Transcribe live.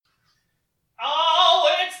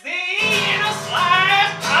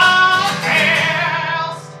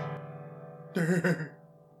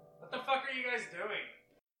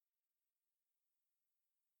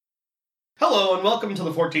Hello and welcome to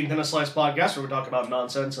the 14th in a Slice podcast, where we talk about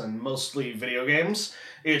nonsense and mostly video games.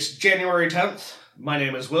 It's January 10th. My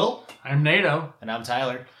name is Will. I'm NATO. And I'm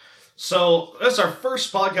Tyler. So, this is our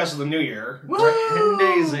first podcast of the new year. Woo! We're 10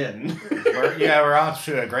 days in. We're off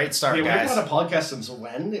to a great start, We haven't guys. had a podcast since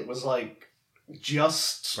when? It was like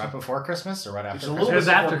just... Right before Christmas or right It after was a Christmas? little It was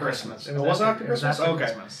before after Christmas. Christmas. It wasn't after Christmas? Okay.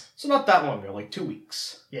 Christmas. So not that long ago, like 2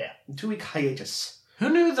 weeks. Yeah. 2-week hiatus. Who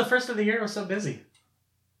knew the first of the year was so busy?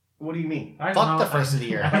 What do you mean? I don't Fuck know. the first of the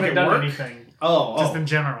year. I haven't Like at done work? anything. Oh. Just in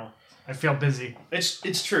general. I feel busy.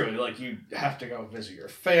 It's true. Like, you have to go visit your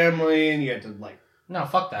family, and you have to, like, No,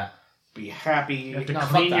 fuck that. be happy. You have to No, fuck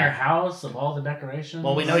clean that. your house of all the decorations.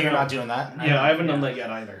 Well, we know you're not doing that. Yeah, I haven't done that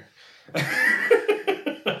yet either.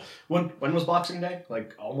 When was Boxing Day?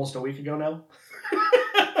 Like almost a week ago now?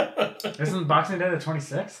 Isn't Boxing Day the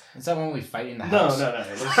 26th? Is that when we fight in the No.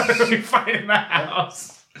 house? we fight in the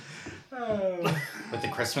house. With the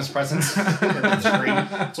Christmas presents?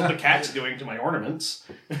 That's what the cat's doing to my ornaments.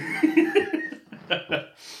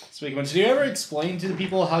 Speaking of which, did you ever explain to the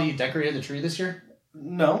people how you decorated the tree this year?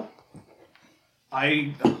 No.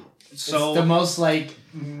 It's the most,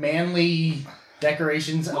 manly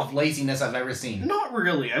decorations of laziness I've ever seen. Not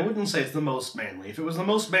really. I wouldn't say it's the most manly. If it was the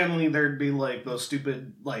most manly, there'd be, like, those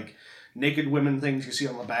stupid, like, naked women things you see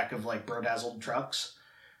on the back of, like, bro-dazzled trucks.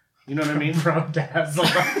 You know what I mean? Bro dazzle.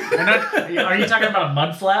 Are you talking about a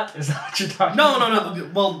mud flap? Is that what you're talking about?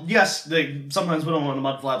 No. Well, yes, they sometimes put them on the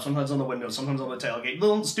mud flap, sometimes on the window, sometimes on the tailgate.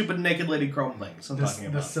 Little stupid naked lady chrome things I'm talking The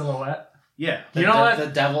about. silhouette? Yeah. The, You know what? The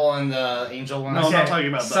devil and the angel ones? No, I'm not Okay, talking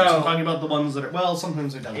about those. so- I'm talking about the ones that are, well,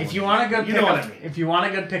 sometimes they're devil If you ones. want a good You pickup, know what I mean. if you want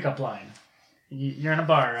a good pickup line, you're in a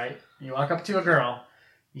bar, right? You walk up to a girl,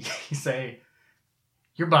 you say,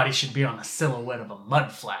 "Your body should be on the silhouette of a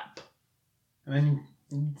mud flap," and then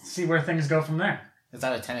you see where things go from there. Is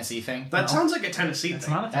that a Tennessee thing? That No. sounds like a Tennessee It's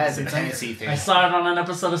thing. not a That is Tennessee a thing. Tennessee thing. I saw it on an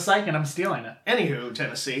episode of Psych, and I'm stealing it. Anywho,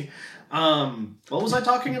 Tennessee. What was I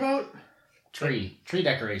talking about? Tree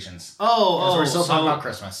decorations. Oh, We're still talking about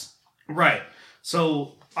Christmas. Right.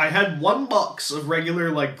 So, I had 1 box of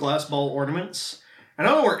regular, like, glass ball ornaments. And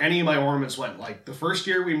I don't know where any of my ornaments went. Like, the first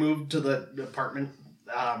year we moved to the apartment,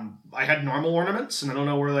 I had normal ornaments, and I don't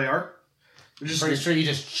know where they are. They're just Pretty sure you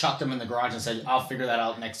just chucked them in the garage and said, I'll figure that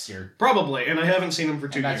out next year. probably, and I haven't seen them for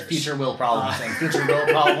 2 And that's years. future will problems. And future will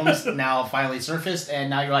problems now finally surfaced, and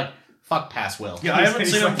now you're like, fuck past will. Yeah, I haven't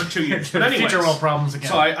seen them for 2 years. But anyways, Future world problems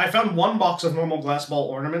again. so I found 1 box of normal glass ball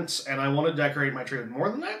ornaments, and I want to decorate my tree with more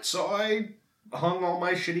than that, so I hung all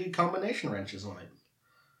my shitty combination wrenches on it.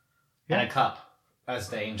 And a cup as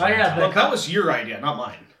the angel. Oh, yeah, on top. Well, that was your idea, not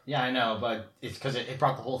mine. Yeah, I know, but it's because it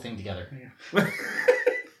brought the whole thing together.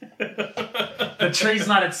 The tree's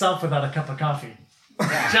not itself without a cup of coffee.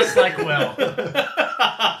 Yeah. Just like Will.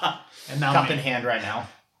 And now Cup me. in hand right now.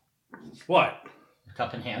 What?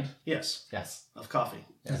 Cup in hand? Yes, Yes. of coffee.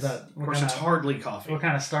 Yes. Is that, Of course, it's hardly coffee. what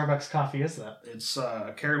kind of Starbucks coffee is that? It's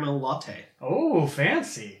a caramel latte. Oh,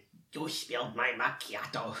 fancy. You spilled my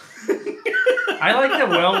macchiato. I like that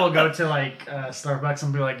Will go to Starbucks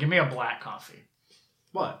and be like, "Give me a black coffee."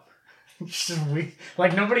 What? It's just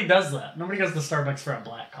like nobody does that. Nobody goes to Starbucks for a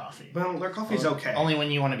black coffee. Well, their coffee's okay. Only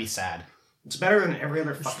when you want to be sad. It's better than every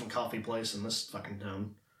other fucking coffee place in this fucking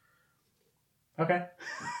town. Okay.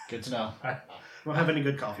 Good to know. I don't have any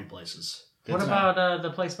good coffee places. Good What to know. about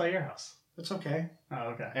the place by your house? It's okay. Oh,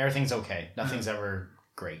 okay. Everything's okay. Nothing's ever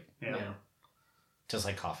great. Yeah. Just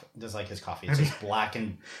like coffee. Just like his coffee. It's just black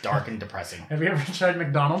and dark and depressing. Have you ever tried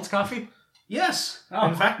McDonald's coffee? Yes. Oh.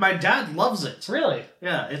 In fact, my dad loves it. Really?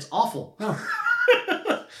 Yeah, it's awful. Oh.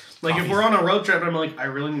 Like, if we're on a road trip and I'm like, I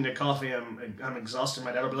really need a coffee, I'm exhausted,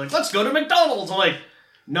 my dad will be like, let's go to McDonald's. I'm like,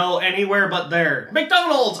 no, anywhere but there.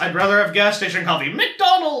 McDonald's! I'd rather have gas station coffee.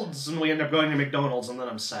 McDonald's! And we end up going to McDonald's, and then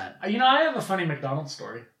I'm sad. You know, I have a funny McDonald's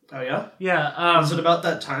story. Oh, yeah? Yeah. Was it about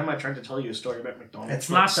that time I tried to tell you a story about McDonald's? It's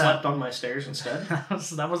but not that. slept on my stairs instead?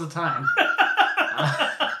 that was a time.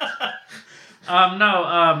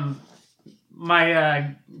 No.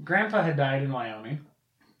 My grandpa had died in Wyoming.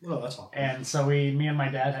 Oh, that's awful. And so me and my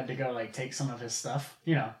dad had to go take some of his stuff,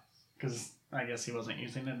 because I guess he wasn't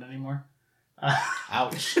using it anymore.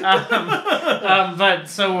 Ouch. But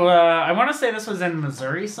so I want to say this was in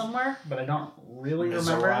Missouri somewhere, but I don't really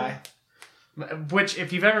remember. Which,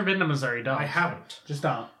 if you've ever been to Missouri, don't. I haven't. Just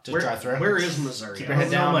don't. Just drive through. Where is Missouri? Keep your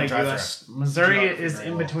head down and drive US. Missouri Geography is very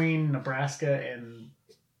in well. between Nebraska and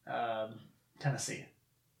Tennessee.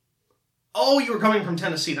 Oh, you were coming from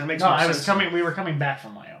Tennessee. That makes No, more I sense. was coming. We were coming back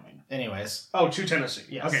from Wyoming. Anyways. Oh, to Tennessee.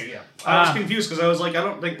 Yes. Okay, yeah. I was confused because I was like, I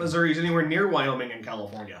don't think Missouri's anywhere near Wyoming and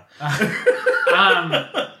California.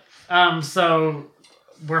 So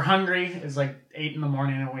we're hungry. It's like 8 in the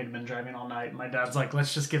morning and we'd been driving all night. My dad's like,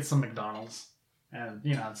 let's just get some McDonald's. And,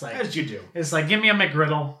 you know, it's like... As you do. It's like, give me a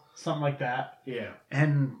McGriddle. Something like that. Yeah.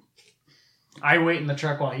 And I wait in the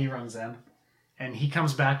truck while he runs in. And he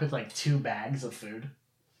comes back with like 2 bags of food.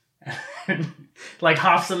 And, like,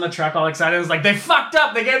 hops in the truck all excited. It's like, they fucked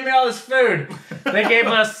up. They gave me all this food. They gave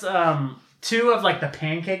us 2 of like the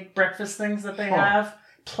pancake breakfast things that they have,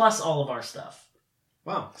 plus all of our stuff.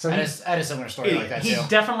 Wow. So I had a similar story like that he too.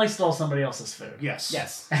 definitely stole somebody else's food. Yes.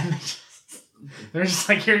 Yes. And they're just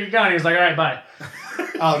like, here you go. And he was like, all right, bye.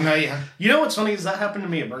 Oh, no, yeah. You know what's funny is that happened to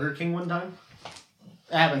me at Burger King one time.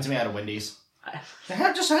 It happened to me at a Wendy's.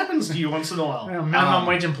 That just happens to you once in a while. Minimum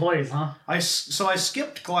wage employees, huh? So I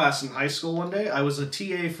skipped class in high school one day. I was a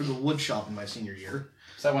TA for the wood shop in my senior year.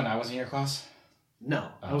 Is that when I was in your class? No,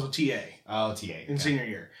 I was a TA. Oh, TA. In senior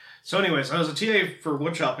year. So anyways, I was a TA for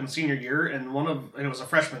woodshop in senior year, and it was a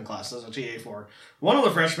freshman class I was a TA for. One of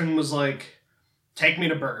the freshmen was like, take me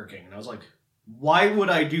to Burger King. And I was like, why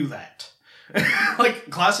would I do that?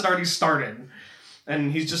 Like, class had already started.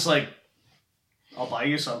 And he's just like, I'll buy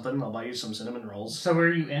you something. I'll buy you some cinnamon rolls. So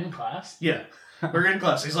were you in class? Yeah. We're in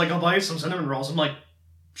class. He's like, I'll buy you some cinnamon rolls. I'm like,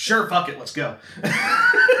 sure, fuck it, let's go.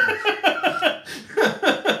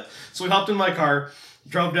 So we hopped in my car,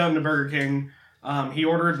 drove down to Burger King. He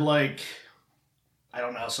ordered, like, I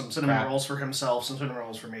don't know, some cinnamon rolls for himself, some cinnamon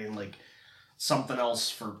rolls for me, and, like, something else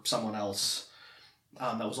for someone else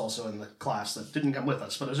that was also in the class that didn't come with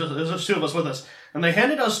us. But it was just 2 of us with us. And they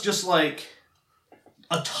handed us just, like,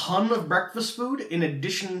 a ton of breakfast food in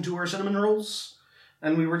addition to our cinnamon rolls.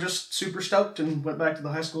 And we were just super stoked and went back to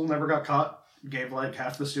the high school, never got caught. Gave, like,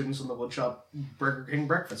 half the students in the woodshop Burger King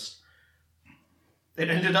breakfast. It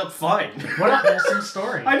ended up fine. What a wholesome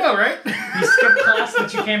story. I know, right? You skipped class,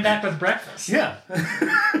 but you came back with breakfast. Yeah.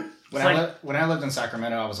 When I lived in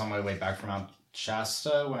Sacramento, I was on my way back from Mount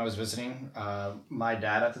Shasta when I was visiting my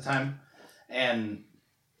dad at the time. And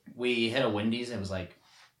we hit a Wendy's. And it was like,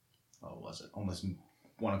 what was it? Almost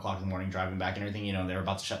 1 o'clock in the morning driving back and everything. You know, they were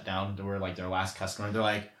about to shut down. They were like their last customer.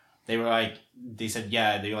 They said,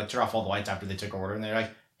 yeah, they like turned off all the lights after they took our order. And they're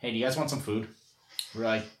like, hey, do you guys want some food? We're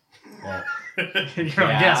like, well, You're like,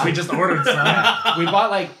 yes, we just ordered some. we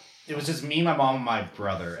bought it was just me, my mom, and my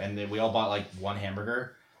brother. And then we all bought like 1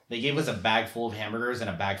 hamburger. They gave us a bag full of hamburgers and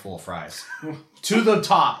a bag full of fries. To the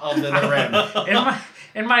top of the rim.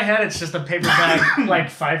 In my head, it's just a paper bag. Like,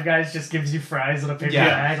 Five Guys just gives you fries in a paper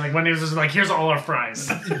bag. Like, when it was just like, here's all our fries.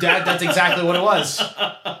 That's exactly what it was.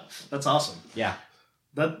 That's awesome. Yeah.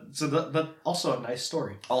 That also a nice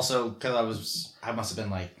story. Also, because I must have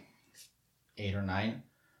been like 8 or 9.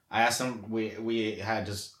 I asked them, we had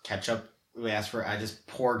just ketchup. I just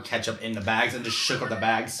poured ketchup in the bags and just shook up the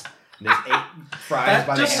bags. And just ate fries that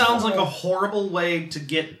by the just handful. sounds like a horrible way to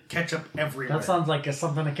get ketchup everywhere. That sounds like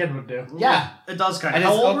something a kid would do. Yeah. It does kind of. I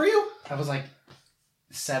How just- old were you? I was like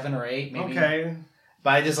 7 or 8, maybe. Okay. But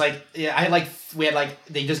I just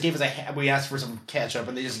they just gave us we asked for some ketchup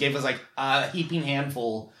and they just gave us like a heaping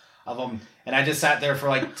handful of them. And I just sat there for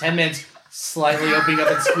like 10 minutes, slightly opening up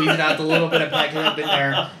and squeezing out the little bit of ketchup in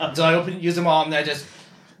there until I used them all, and then I just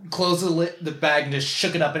closed the bag and just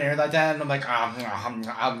shook it up in there like that. And I'm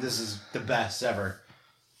like, this is the best ever.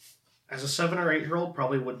 As a 7 or 8-year-old,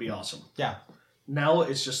 probably would be awesome. Yeah. Now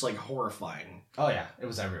it's just like horrifying. Oh yeah, it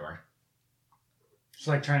was everywhere. It's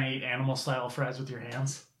like trying to eat animal-style fries with your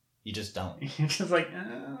hands. You just don't. You're just like,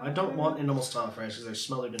 I don't want animal style fries because they're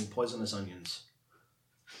smothered in poisonous onions.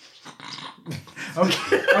 Okay.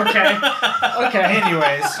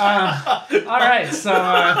 Anyways, All right, so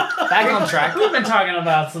back on track. we've been talking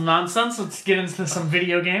about some nonsense. Let's get into some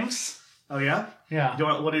video games. Oh yeah? Yeah.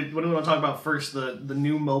 What do we want to talk about first? The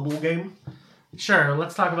new mobile game? Sure,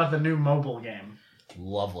 let's talk about the new mobile game.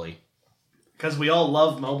 Lovely. Because we all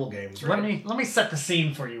love mobile games, right? Let me set the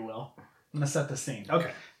scene for you, Will. I'm gonna set the scene.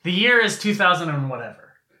 Okay. The year is 2000 and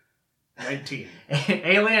whatever. 19.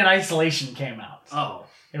 Alien Isolation came out. Oh.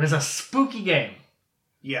 It was a spooky game.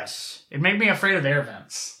 Yes. It made me afraid of air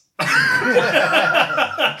vents. You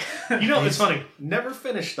know, it's funny. Never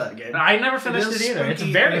finished that game. I never finished it either. It's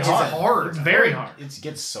spooky very and hard. It's very hard. It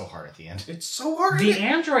gets so hard at the end. It's so hard. The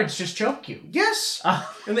androids just choke you. Yes.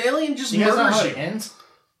 And the alien just Do you guys know murders how you. it ends?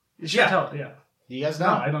 Yeah. Do you guys No,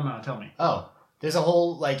 know? I don't know. Tell me. Oh, there's a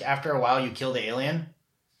whole, like, after a while you kill the alien.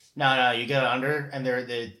 No, you get under and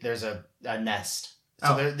there's a nest.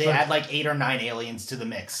 So they add like 8 or 9 aliens to the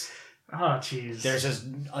mix. Oh, jeez. There's just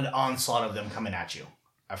an onslaught of them coming at you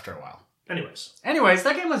after a while. Anyways,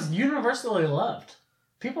 that game was universally loved.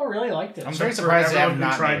 People really liked it. I'm very surprised they have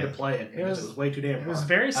not tried made to it. play it. It was way too damn hard. It was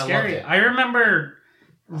very I loved scary. it. I remember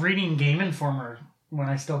reading Game Informer when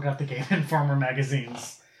I still got the Game Informer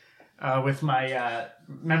magazines. with my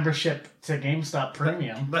membership to GameStop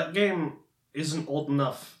Premium. That game isn't old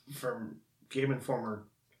enough for Game Informer.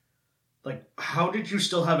 Like, how did you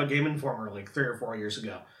still have a Game Informer like 3 or 4 years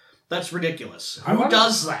ago? That's ridiculous. Who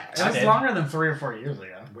does that? It was longer than 3 or 4 years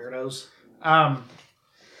ago. Weirdos.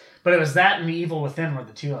 But it was that and The Evil Within were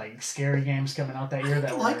the two like scary games coming out that year.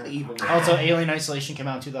 That I were like The Evil Within. Also, Alien Isolation came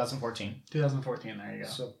out in 2014. 2014. There you go.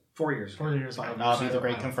 So 4 years. 4 years ago. I'll be the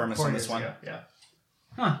great confirmist 4 on years this one. ago, yeah.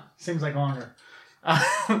 Huh. Seems like longer.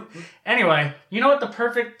 Anyway, you know what the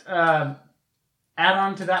perfect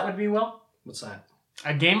add-on to that would be, Will? What's that?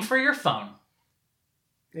 A game for your phone.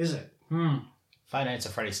 Is it? Five Nights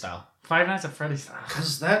at Freddy's style. Five Nights at Freddy's style.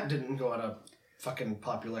 Because that didn't go out of fucking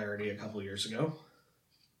popularity a couple years ago.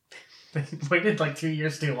 They waited like 2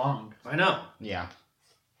 years too long. I know. Yeah.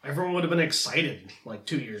 Everyone would have been excited like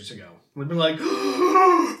 2 years ago. Would have been like,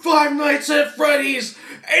 Five Nights at Freddy's,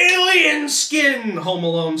 alien skin, Home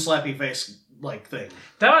Alone slappy face like thing.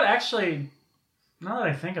 That would actually, now that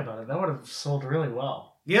I think about it, that would have sold really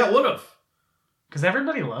well. Yeah, it would have. Because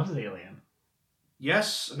everybody loves Alien.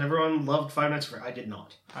 Yes, and everyone loved Five Nights at Freddy's. I did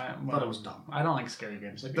not. I thought it was dumb. I don't like scary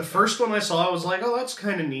games. Like the first one I saw, I was like, oh, that's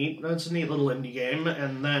kind of neat. That's a neat little indie game.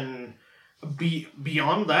 And then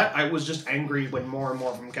beyond that, I was just angry when more and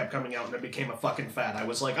more of them kept coming out and it became a fucking fad. I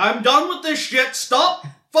was like, I'm done with this shit. Stop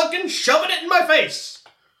fucking shoving it in my face.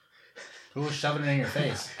 Who was shoving it in your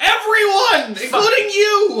face? Everyone, including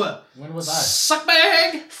you. When was I? Suck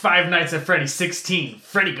my egg. Five Nights at Freddy's 16.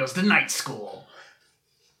 Freddy goes to night school.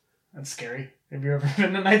 That's scary. Have you ever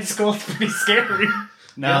been to night school? It's pretty scary.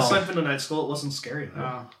 No. Yes, I've been to night school. It wasn't scary, though.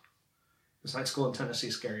 Oh. Was night school in Tennessee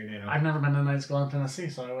scary, Nato? I've never been to night school in Tennessee,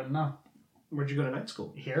 so I wouldn't know. Where'd you go to night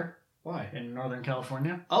school? Here? Why? In Northern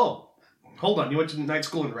California? Oh, hold on. You went to night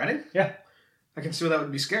school in Reading? Yeah. I can see why that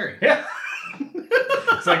would be scary. Yeah.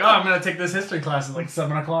 It's like, oh, I'm going to take this history class at like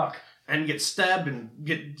 7 o'clock. And get stabbed and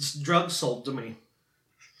get drugs sold to me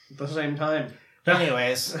at the same time.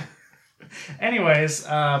 Anyways.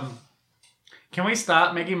 Can we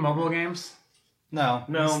stop making mobile games? No.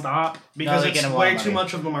 Stop. Because No, it's they get a lot way of too money.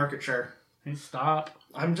 much of the market share. Stop.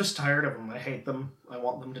 I'm just tired of them. I hate them. I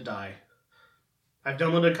want them to die. I've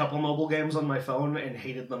downloaded a couple mobile games on my phone and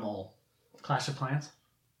hated them all. Clash of Clans?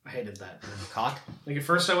 I hated that. Cock? Like at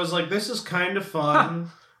first I was like, this is kind of fun.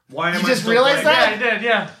 Why am You I just still realized playing that? it? Yeah, I did,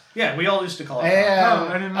 yeah. Yeah, we all used to call it. Yeah. Oh,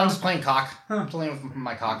 I didn't know. I'm just playing cock. I'm playing with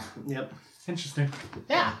my cock. Yep. Interesting.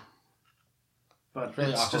 Yeah. But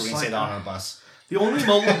Really it's awkward just when you like say that on a bus. the only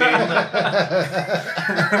mobile game that...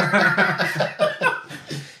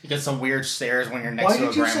 You get some weird stares when you're next Why to a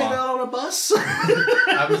did you say grandma. that on a bus?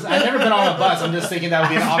 I've never been on a bus. I'm just thinking that would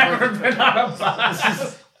be an awkward. Never been on a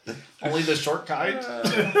bus. Only the short kind.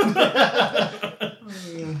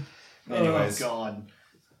 Anyways. Oh, God.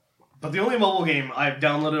 But the only mobile game I've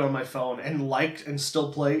downloaded on my phone and liked and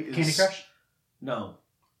still play is... Candy Crush? No.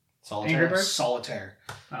 Solitaire. Angry Birds? Solitaire.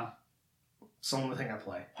 Oh. It's the only thing I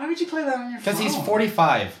play. Why would you play that on your phone? Because he's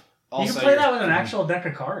 45. You can play that with an actual deck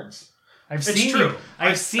of cards. I've seen true.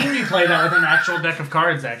 I've seen you play that with an actual deck of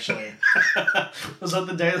cards, actually. Was that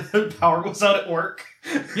the day the power was out at work?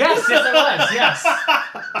 Yes, it was. Yes.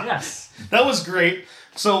 Yes. That was great.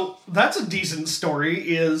 So that's a decent story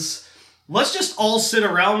is let's just all sit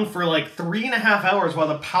around for like 3.5 hours while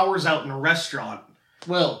the power's out in a restaurant.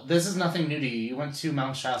 Well, this is nothing new to you. You went to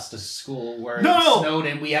Mount Shasta School where No. it snowed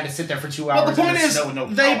and we had to sit there for 2 hours. But the point in the is, snow with no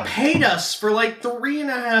they power. paid us for like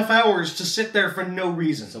 3.5 hours to sit there for no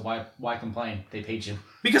reason. So why complain? They paid you.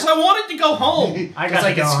 Because I wanted to go home. I It's got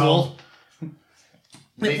like to go at school. home.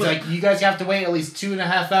 It's like, you guys have to wait at least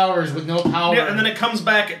 2.5 hours with no power. Yeah, and then it comes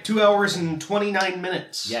back at 2 hours and 29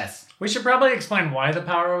 minutes. Yes. We should probably explain why the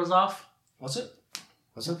power was off. Was it?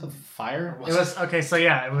 Was it the fire? It was okay. So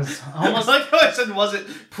yeah, it was I almost like how I said was it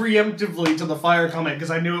preemptively to the fire comment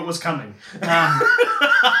because I knew it was coming.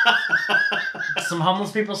 some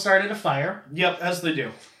homeless people started a fire. Yep, as they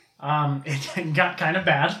do. It got kind of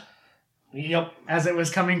bad. Yep. As it was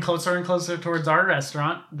coming closer and closer towards our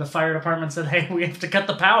restaurant, the fire department said, "Hey, we have to cut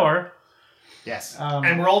the power." Yes.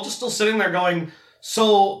 And we're all just still sitting there going,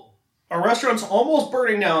 so our restaurant's almost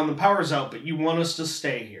burning down, the power's out, but you want us to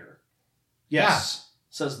stay here? Yes,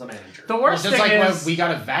 says the manager. The worst just thing like is, when we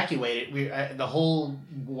got evacuated, the whole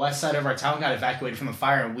west side of our town got evacuated from the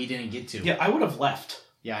fire, and we didn't get to. Yeah, I would have left.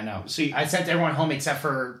 Yeah, I know. See, I sent everyone home except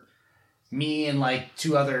for me and like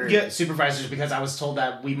 2 other supervisors because I was told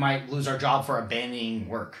that we might lose our job for abandoning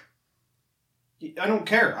work. I don't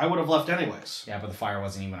care. I would have left anyways. Yeah, but the fire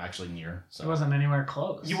wasn't even actually near. So it wasn't anywhere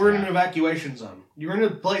close. You were in an evacuation zone. You were in a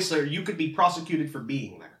place where you could be prosecuted for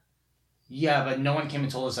being there. Yeah, but no one came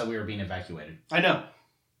and told us that we were being evacuated. I know.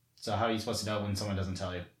 So how are you supposed to know when someone doesn't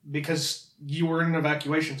tell you? Because you were in an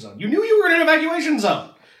evacuation zone. You knew you were in an evacuation zone.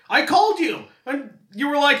 I called you, and you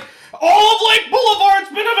were like, all of Lake Boulevard's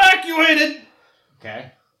been evacuated!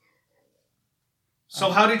 Okay. So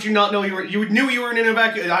how did you not know you knew you were in an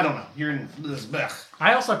evacuation? I don't know. You're in this. Blech.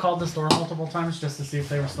 I also called the store multiple times just to see if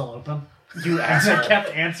they were still open. You And asshole. I kept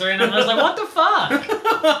answering, and I was like, what the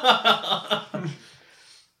fuck?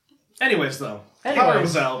 Anyways, though. Power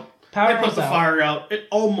was out. Power They put was the out. fire out. It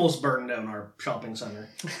almost burned down our shopping center.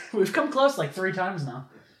 We've come close like 3 times now.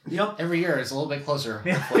 Yep. Every year it's a little bit closer.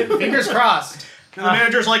 Yeah. Fingers crossed. And the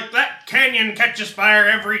manager's like, that canyon catches fire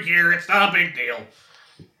every year. It's not a big deal.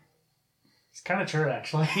 It's kind of true,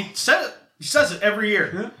 actually. He says it every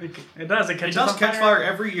year. It does. It It catches does on catch fire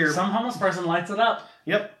every year. Some homeless person lights it up.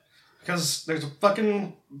 Yep. Because there's a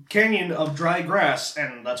fucking canyon of dry grass,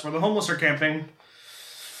 and that's where the homeless are camping.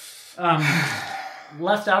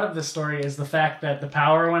 Left out of this story is the fact that the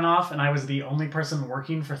power went off, and I was the only person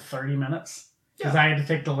working for 30 minutes. Because I had to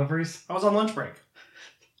take deliveries. I was on lunch break.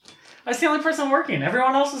 I was the only person working.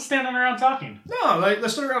 Everyone else was standing around talking. No, they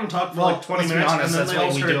stood around and talked for like 20 let's minutes, be honest, and then that's they what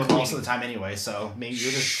all we started do cleaning. most of the time anyway, so maybe you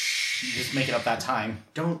just make it up that time.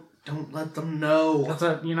 Don't let them know. That's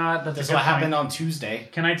a you know that's That's a good what happened point. on Tuesday.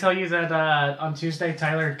 Can I tell you that on Tuesday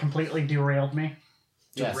Tyler completely derailed me?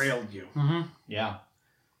 Yes. Derailed you. Mm-hmm. Yeah.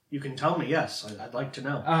 You can tell me, yes. I'd like to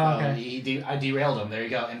know. Oh, okay. I derailed him. There you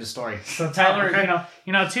go. End of story. So Tyler, Okay.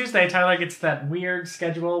 you know, Tuesday Tyler gets that weird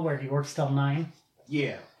schedule where he works till 9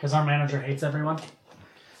 Yeah. because our manager hates everyone.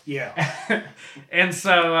 Yeah. And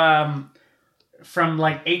so from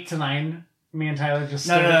like 8 to 9, me and Tyler just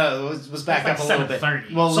No. It was back It's up like a little bit.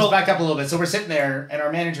 7:30. Well, So- let's back up a little bit. So we're sitting there, and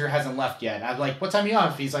our manager hasn't left yet. I'm like, "What time are you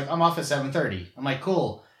off?" He's like, "I'm off at 7:30." I'm like,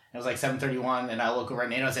 "Cool." And it was like 7:31, and I look over at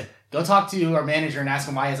Nate and I said, "Go talk to our manager and ask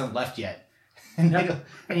him why he hasn't left yet." And, Yep. they go,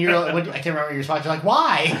 and you're, I can't remember your response. You're like,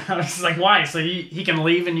 "Why?" I was just like, why? So he can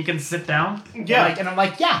leave and you can sit down? Yeah. And I'm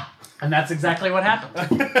like, "Yeah." And that's exactly what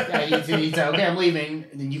happened. Yeah, he said, "Okay, I'm leaving."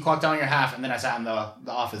 And then you clocked down your half, and then I sat in the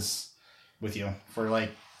office with you for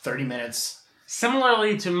like 30 minutes.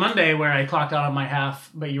 Similarly to Monday, where I clocked out on my half,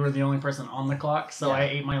 but you were the only person on the clock, so Yeah. I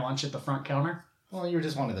ate my lunch at the front counter, Well, you were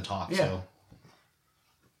just wanted to talk, Yeah. so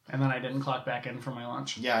and then I didn't clock back in for my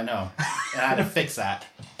lunch. yeah, I know. And I had to fix that.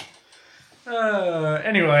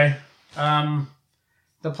 Anyway,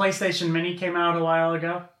 the PlayStation Mini came out a while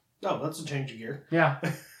ago. Oh, that's a change of gear. Yeah.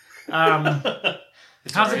 It's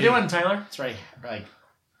How's it already- doing, Tyler? It's right. Like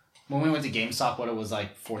when we went to GameStop, what it was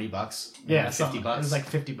like $40, Yeah, like something. $50. It was like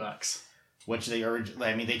 $50. Which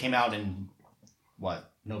they came out in what,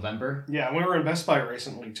 November? Yeah, we were in Best Buy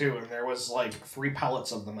recently, too, and there was like 3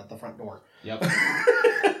 pallets of them at the front door. Yep.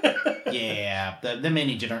 Yeah, the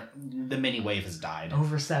mini wave has died.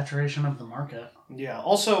 Oversaturation of the market. Yeah,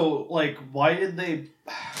 also, like, why did they...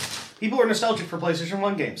 People are nostalgic for PlayStation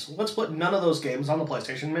 1 games. Let's put none of those games on the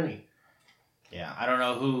PlayStation Mini. Yeah, I don't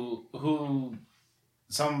know who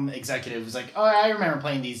some executive was like, "Oh, I remember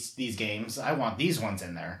playing these games. I want these ones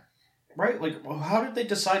in there." Right? Like, well, how did they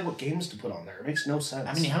decide what games to put on there? It makes no sense.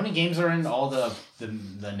 I mean, how many games are in all the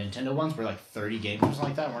Nintendo ones? Were like 30 games or something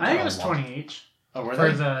like that? Weren't I think there it was a lot? 20 each. Oh, were For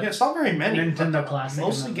they? the yeah, it's not very many. Nintendo but Classic.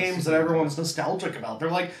 mostly and then the games Super that everyone's nostalgic about. They're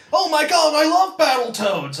like, oh my god, I love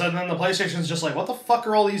Battletoads! And then the PlayStation's just like, what the fuck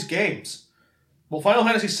are all these games? Well, Final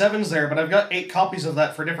Fantasy VII's there, but I've got 8 copies of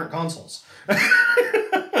that for different consoles.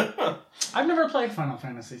 I've never played Final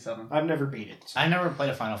Fantasy VII. I've never beat it. I never played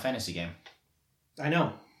a Final Fantasy game. I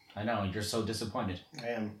know. I know, you're so disappointed. I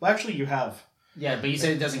am. Well, actually, you have. Yeah, but you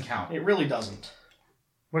said it doesn't count. It really doesn't.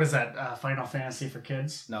 What is that? Final Fantasy for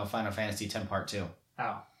kids? No, Final Fantasy X Part 2.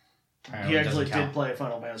 Oh. Apparently He it doesn't actually count. did play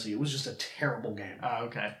Final Fantasy. It was just a terrible game. Oh,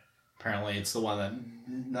 okay. Apparently it's the one that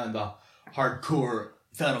none of the hardcore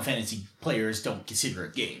Final Fantasy players don't consider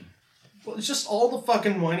a game. Well, it's just all the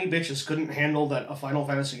fucking whiny bitches couldn't handle that a Final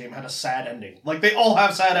Fantasy game had a sad ending. Like, they all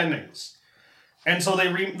have sad endings. And so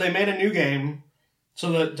they made a new game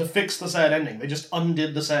so that to fix the sad ending. They just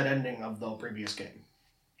undid the sad ending of the previous game.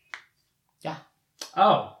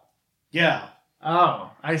 Oh. Yeah.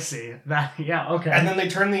 Oh, I see. That. Yeah, okay. And then they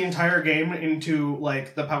turned the entire game into,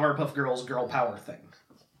 like, the Powerpuff Girls girl power thing.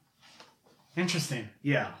 Interesting.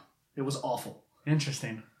 Yeah. It was awful.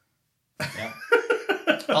 Interesting. Yeah.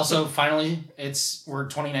 Also, finally, we're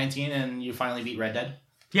 2019 and you finally beat Red Dead.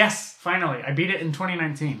 Yes, finally. I beat it in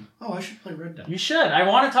 2019. Oh, I should play Red Dead. You should. I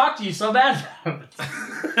want to talk to you so bad about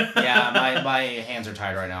it. Yeah, my hands are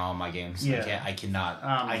tied right now on my games. Yeah. I cannot.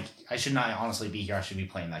 I should not honestly be here. I should be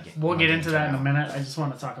playing that game. We'll my get games into that right in a now. minute. I just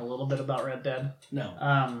want to talk a little bit about Red Dead.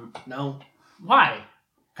 No. No. Why?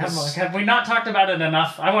 Have we not talked about it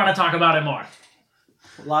enough? I want to talk about it more.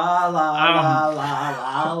 La la la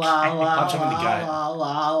la la la la. Punch him in the gut. La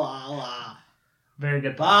la la la. Very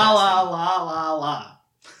good. La la podcasting. la la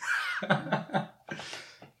la.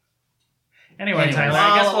 Anyway, Tyler,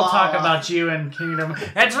 I guess we'll talk about you and Kingdom.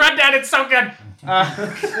 It's Red Dead. It's so good.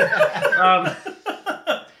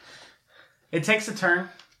 It takes a turn.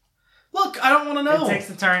 Look, I don't want to know. It takes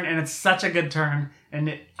a turn, and it's such a good turn.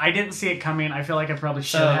 And I didn't see it coming. I feel like I probably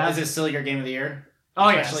should So, have. is it still your game of the year? Oh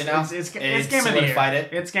yes, Especially now? it's game It of the year. solidified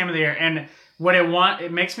it? It's game of the year, and what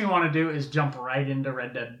it makes me want to do is jump right into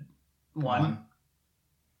Red Dead 1.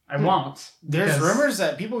 I won't. There's because- rumors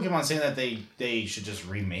that people keep on saying that they should just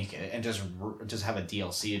remake it and just have a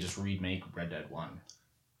DLC and just remake Red Dead 1.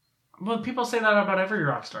 Well, people say that about every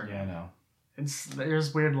Rockstar game. Yeah, I know.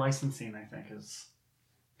 There's weird licensing, I think, is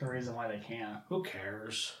the reason why they can't. Who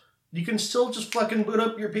cares? You can still just fucking boot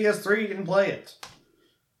up your PS3 and play it.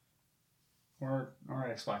 Or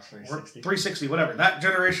Xbox 360. Or 360, whatever. That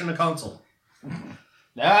generation of console.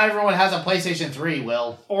 Now everyone has a PlayStation 3,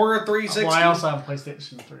 Will. Or a 360. Well, I also have a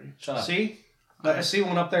PlayStation 3. Shut up. See? I see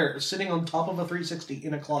one up there sitting on top of a 360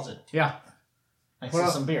 in a closet. Yeah. I What see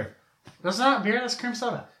else? some beer. That's not beer, that's cream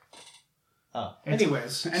soda. Oh. Anyway.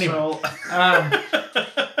 So,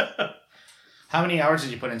 How many hours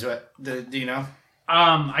did you put into it? Do you know?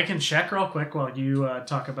 I can check real quick while you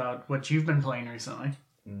talk about what you've been playing recently.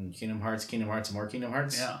 Kingdom Hearts, and more Kingdom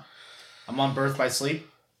Hearts. Yeah. I'm on Birth by Sleep.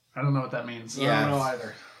 I don't know what that means. I Yeah. don't know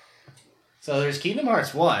either. So there's Kingdom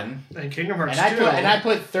Hearts 1. And Kingdom Hearts And 2. I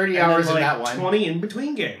put 30 and then, hours in like, that one. 20 in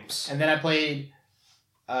between games. And then I played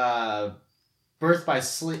Birth by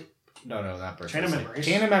Sleep. No, not Birth Chain by of Sleep. Memories.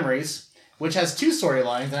 Chain of Memories, which has 2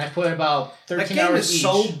 storylines, and I put about 13 That game hours is each.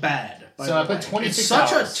 so bad. by So the I put way. 26 It's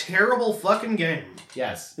such hours. a terrible fucking game.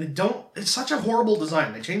 Yes. It's such a horrible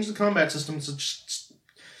design. They changed the combat system.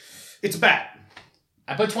 It's bad.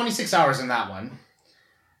 I put 26 hours in that one.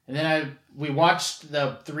 And then we watched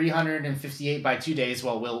the 358 by 2 days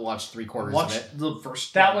while Will watched 3/4 Watch of it. the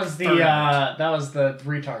first. That was the third of it. that was the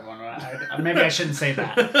retard one. Maybe I shouldn't say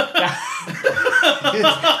that.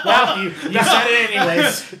 Well, you said it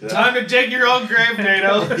anyways. Time to dig your own grave,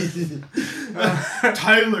 Nato.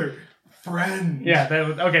 Tyler, friend. Yeah, that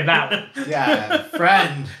one. Yeah,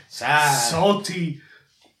 friend. Sad. Salty,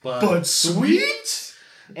 but sweet.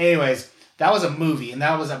 Anyways, that was a movie, and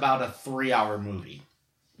that was about a 3-hour movie.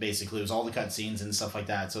 Basically, it was all the cutscenes and stuff like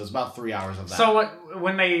that. So it was about 3 hours of that. So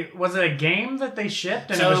was it a game that they shipped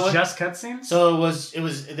and So it it was was- just cutscenes? So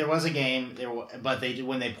there was a game but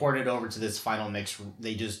when they ported it over to this final mix,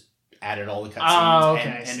 they just added all the cutscenes Oh,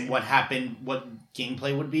 okay, I see. and what happened, what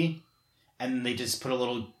gameplay would be, and they just put a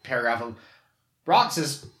little paragraph of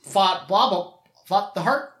Roxas fought the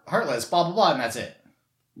Heartless, blah blah blah, and that's it.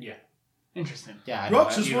 Yeah. Interesting. Yeah, I know,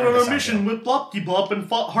 Roxas you went heard on this a mission audio. with Bloppy Blop and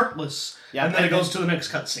fought Heartless. Yeah, and then it goes to the next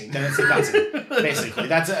cutscene. Then it's the cutscene. Basically,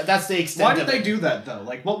 that's the extent. Why did of they it. do that though?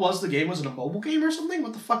 Like, what was the game? Was it a mobile game or something?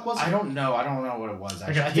 What the fuck was it? I don't know. I don't know what it was.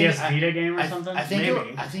 Like Actually. a PS Vita game or something? I think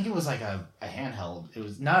Maybe. I think it was like a handheld. It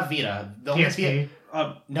was not Vita. The PSP?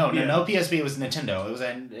 No, Yeah. no PSP. It was Nintendo. It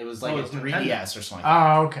was like Oh, a it was 3DS or something. Like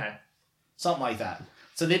that. Oh, okay. Something like that.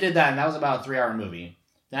 So they did that, and that was about a 3-hour movie.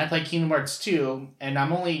 Then I played Kingdom Hearts 2, and I'm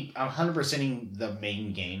 100%ing the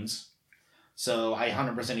main games. So I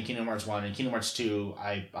 100%ed Kingdom Hearts 1, and Kingdom Hearts 2,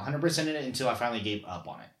 I 100%ed it until I finally gave up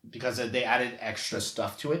on it. Because they added extra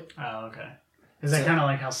stuff to it. Oh, okay. Is that So- kind of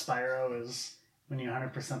like how Spyro is when you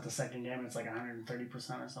 100% the second game, it's like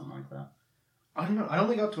 130% or something like that? I don't know. I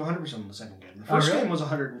only got to 100% in the second game. The Oh, first really? game was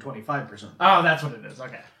 125%. Oh, that's what it is.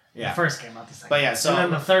 Okay. Yeah. The first game, not the second. But yeah, so- And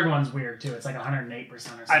then the third one's weird too. It's like 108% or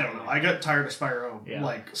something. I don't know. I got tired of Spyro,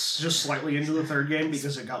 Yeah. just slightly into the third game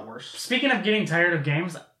because it got worse. Speaking of getting tired of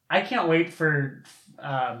games, I can't wait for.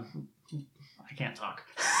 I can't talk.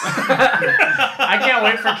 I can't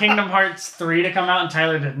wait for Kingdom Hearts 3 to come out, and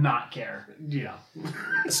Tyler did not care. Yeah.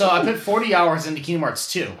 So I put 40 hours into Kingdom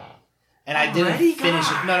Hearts 2. And I didn't Already? finish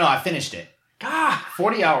it. God. No, I finished it. God.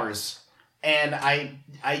 40 hours. And I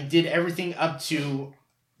did everything up to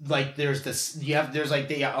like there's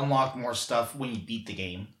they unlock more stuff when you beat the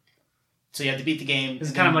game. So you have to beat the game. This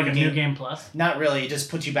is kind of like a new game plus. Not really. It just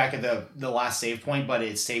puts you back at the last save point, but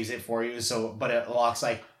it saves it for you. But it unlocks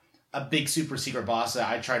like a big super secret boss that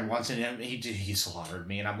I tried once, and he slaughtered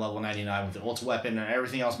me, and I'm level 99 with the ult weapon and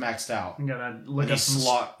everything else maxed out. You gotta look And up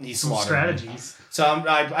he some slaughtered strategies. me. So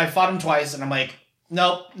I fought him twice, and I'm like,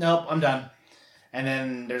 nope, I'm done. And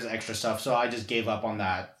then there's extra stuff, so I just gave up on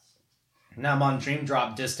that. Now I'm on Dream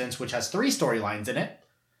Drop Distance, which has 3 storylines in it,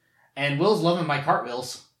 and Will's loving my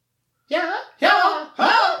cartwheels. Yeah.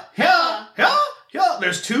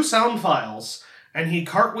 There's 2 sound files, and he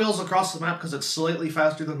cartwheels across the map because it's slightly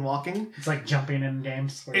faster than walking. It's like jumping in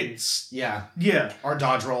games. Yeah. Yeah. Or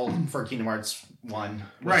dodge roll for Kingdom Hearts 1.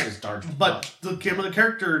 Which is dodge. But the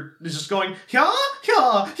character is just going, yeah,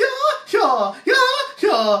 yeah, yeah, yeah, yeah,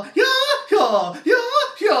 yeah, yeah, yeah, yeah,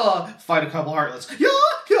 yeah. Fight a couple heartlets. Yeah,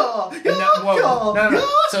 yeah, yeah, yeah,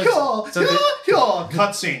 yeah.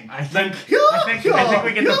 Cutscene. I think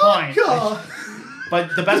we get the point. Yeah.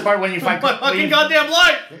 But the best part when you fight... My fucking goddamn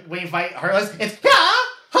life! When you fight Heartless, it's...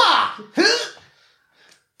 Ha! Ha!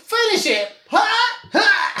 Finish it! Ha!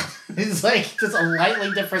 Ha! It's like just a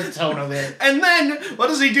lightly different tone of it. And then, what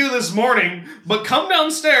does he do this morning but come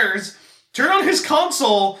downstairs, turn on his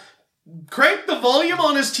console, crank the volume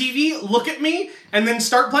on his TV, look at me, and then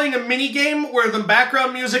start playing a mini game where the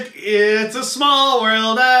background music, it's a small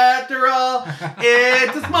world after all,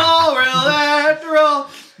 it's a small world after all.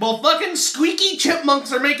 Well, fucking squeaky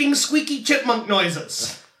chipmunks are making squeaky chipmunk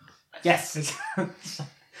noises. Yes.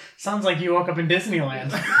 Sounds like you woke up in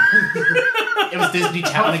Disneyland. It was Disney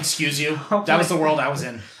Town, excuse you. That was the world I was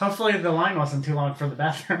in. Hopefully the line wasn't too long for the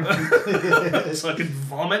bathroom. So I could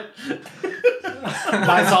vomit. But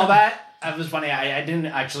I saw that. It was funny. I didn't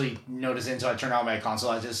actually notice it until I turned on my console.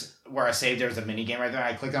 I just, where I saved, there was a mini game right there.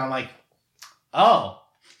 And I clicked on it. I'm like, oh,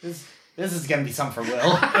 this is going to be something for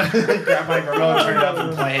Will. Grab my remote, turn it up,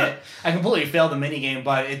 and play it. I completely failed the mini game,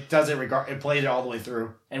 but it does it. It plays it all the way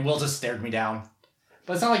through. And Will just stared me down.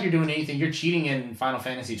 But it's not like you're doing anything. You're cheating in Final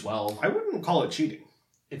Fantasy 12. I wouldn't call it cheating.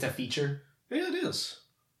 It's a feature. Yeah, it is.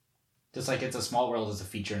 Just like It's a Small World is a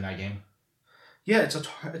feature in that game. Yeah, it's a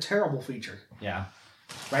terrible feature. Yeah.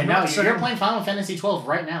 Right now, you're playing Final Fantasy 12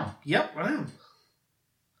 right now. Yep, I am.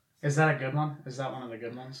 Is that a good one? Is that one of the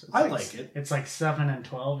good ones? I like it. It's like 7 and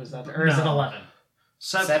 12. Is that or is it 11?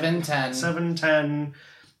 7, 10. 7, 10.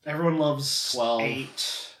 Everyone loves 12.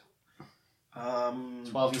 8.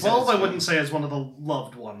 12 I wouldn't say is one of the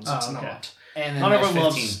loved ones. It's okay. not. And then Not there's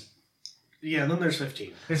everyone 15. loves. Yeah, and then there's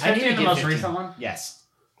 15. Is I need 15 to the get most 15. recent one? Yes.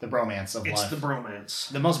 The bromance of It's life. the bromance.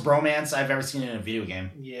 The most bromance I've ever seen in a video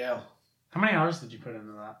game. Yeah. How many hours did you put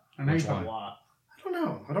into that? I know Which you put one? a lot. I don't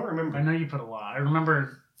know. I don't remember. I know you put a lot. I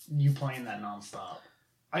remember you playing that nonstop.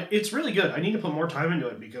 It's really good. I need to put more time into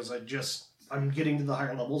it because I'm getting to the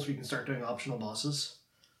higher levels where you can start doing optional bosses.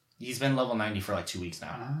 He's been level 90 for like 2 weeks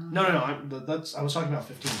now. No. I was talking about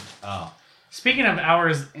 15. Oh. Speaking of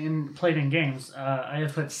hours played in games, I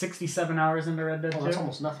have put 67 hours into Red Dead 2. That's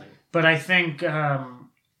almost nothing. But I think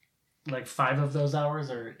like 5 of those hours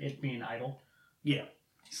are it being idle. Yeah.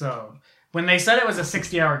 So when they said it was a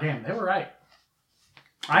 60-hour game, they were right.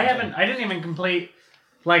 I didn't even complete,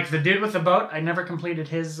 like the dude with the boat. I never completed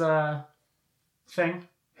his thing,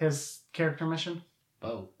 his character mission.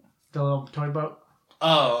 Boat. The little toy boat.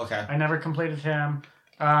 Oh, okay. I never completed him.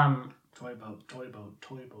 Toy boat.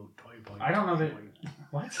 I don't know that.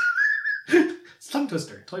 What? It's tongue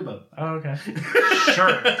twister. Toy boat. Oh, okay.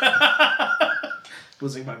 Sure.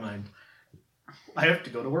 Losing my mind. I have to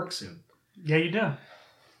go to work soon. Yeah, you do.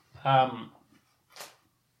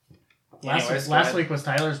 Anyways, Last week was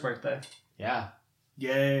Tyler's birthday. Yeah.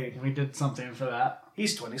 Yay. We did something for that.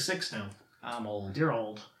 He's 26 now. I'm old. You're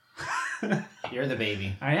old. You're the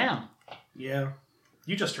baby. I am. Yeah.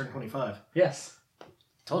 You just turned 25. Yes.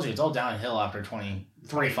 Told you, it's all downhill after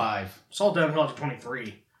 25. It's all downhill after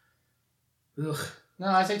 23. Ugh. No,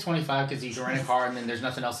 I say 25 because you can rent a car and then there's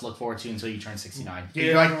nothing else to look forward to until you turn 69. Yeah.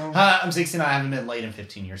 You're like, I'm 69, I haven't been late in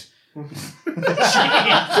 15 years. Jeez, you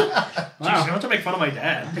don't have to make fun of my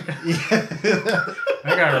dad.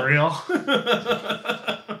 I got it real.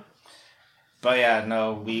 But yeah,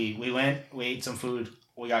 no, we went, we ate some food,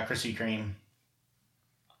 we got Krispy Kreme.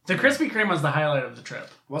 The Krispy Kreme was the highlight of the trip.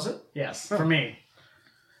 Was it? Yes, for me.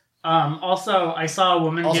 Also, I saw a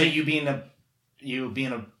woman. Also, you being a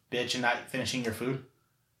bitch and not finishing your food.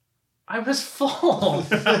 I was full.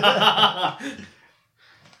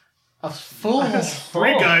 A fool.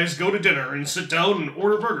 Three guys go to dinner and sit down and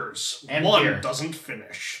order burgers. And one beer. doesn't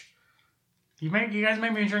finish. You guys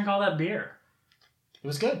made me drink all that beer. It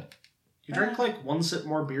was good. You drink like one sip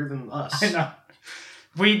more beer than us. I know.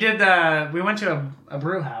 We did. We went to a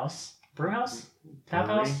brew house. Brew house? Tap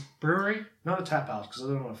Brewery. house? Brewery? Not a tap house because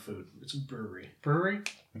I don't have food. It's a brewery. Brewery?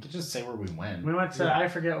 We could just say where we went. We went to. Yeah. I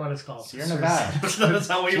forget what it's called. Sierra Nevada. That's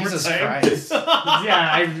how you were Jesus saying. Christ.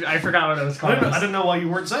 Yeah, I forgot what it was called. I didn't know why you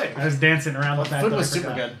weren't saying. I was dancing around with The that. food but I was super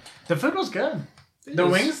forgot. good. The food was good. The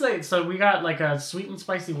wings, so we got like a sweet and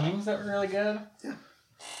spicy wings that were really good. Yeah.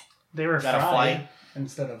 They were Got a fried flight.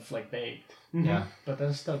 instead of like baked. Mhm. Yeah. But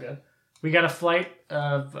they're still good. We got a flight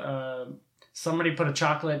of somebody put a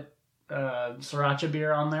chocolate sriracha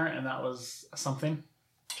beer on there, and that was something.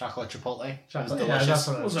 Chocolate Chipotle. Chocolate, It was yeah, delicious. that's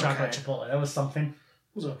what it was. It was Chocolate okay. Chipotle. That was something.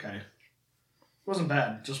 It was okay. It wasn't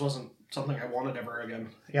bad. It just wasn't something I wanted ever again.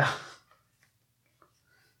 Yeah.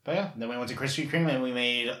 But yeah, then we went to Krispy Kreme and we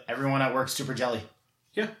made everyone at work super jelly.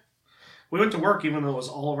 We went to work even though it was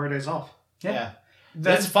all of our days off. Yeah.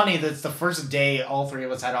 That's funny. That's the first day all three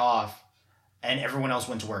of us had off, and everyone else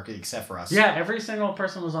went to work except for us. Yeah, every single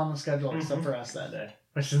person was on the schedule except for us that day,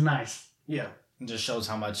 which is nice. Yeah. It just shows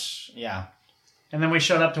how much, yeah. And then we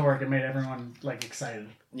showed up to work and made everyone like excited.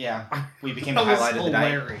 Yeah. We became the That was highlight of the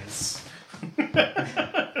night. hilarious.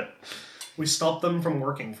 We stopped them from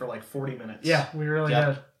working for like 40 minutes. Yeah, we really Yeah.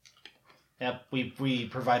 did. Yep. We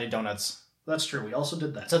provided donuts. That's true. We also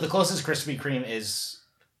did that. So the closest Krispy Kreme is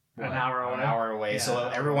An hour away. An hour away. Yeah, So an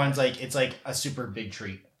hour everyone's like, it's like a super big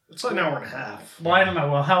treat. It's like an hour and a half. Well, I don't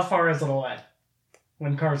know. Well, how far is it away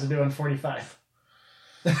when cars are doing 45?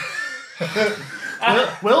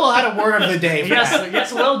 Will had a word of the day. For that.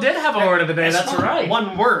 Yes, Will did have a word of the day. It's That's not right.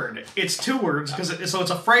 one word. It's two words so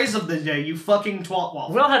it's a phrase of the day. You fucking twat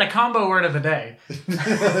waffle. Will had a combo word of the day.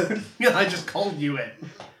 Yeah, I just called you it.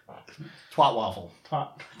 Twat waffle.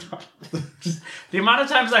 The amount of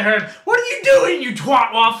times I heard, "What are you doing, you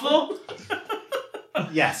twat waffle?"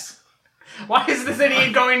 Yes. Why is this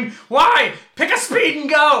idiot going? Why? Pick a speed and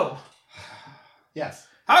go. Yes.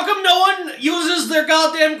 How come no one uses their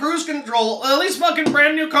goddamn cruise control? At least fucking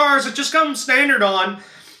brand new cars that just come standard on.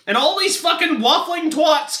 And all these fucking waffling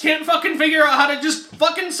twats can't fucking figure out how to just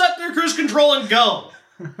fucking set their cruise control and go.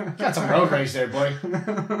 Got some road rage there, boy.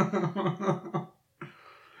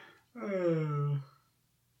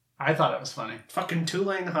 I thought it was funny. Fucking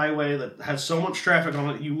 2-lane highway that has so much traffic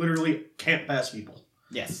on it you literally can't pass people.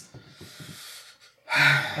 Yes.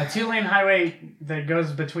 A 2-lane highway that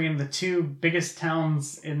goes between the two biggest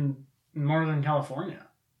towns in Northern California.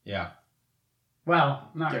 Yeah. Well,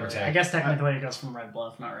 not Give or really. take. I guess technically it goes from Red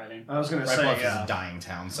Bluff, not Redding. I was gonna Red say, Bluff yeah. is a dying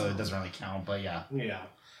town, so it doesn't really count, but yeah. Yeah.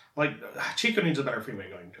 Like, Chico needs a better freeway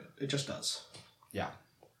going to it. It just does. Yeah.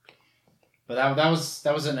 But that was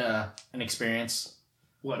an experience.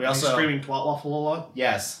 What, We are you also- screaming twat waffle a lot?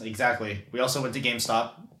 Yes, exactly. We also went to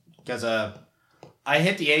GameStop because I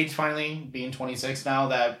hit the age finally, being 26 now,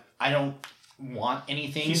 that I don't want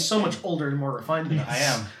anything. He's so much older and more refined than us. I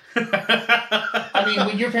am. I mean,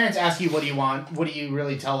 when your parents ask you what do you want, what do you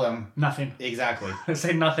really tell them? Nothing. Exactly. I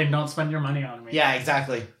say nothing. Don't spend your money on me. Yeah,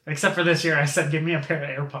 exactly. Except for this year, I said, give me a pair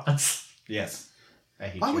of AirPods. Yes. I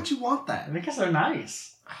hate Why you. would you want that? Because they're nice.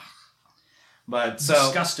 But so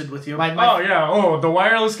Disgusted with you. my Oh, yeah. Oh, the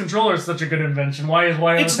wireless controller is such a good invention. Why is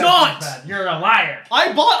wireless It's not! bad? You're a liar.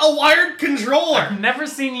 I bought a wired controller. I've never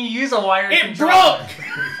seen you use a wired It controller.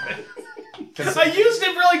 broke. I used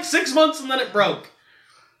it for like 6 months and then it broke.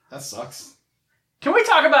 that sucks. Can we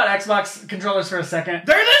talk about Xbox controllers for a second?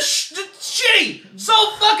 They're this shitty. So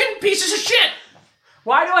fucking pieces of shit.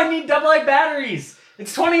 Why do I need AA batteries?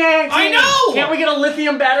 It's 2018. I know! Can't we get a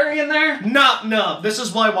lithium battery in there? No. This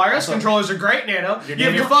is why wireless Also- controllers are great, Nano. You have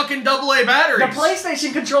name your is- fucking AA batteries. The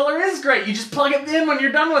PlayStation controller is great. You just plug it in when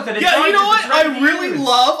you're done with it. It's Yeah, fine, you know it's what? ready to use.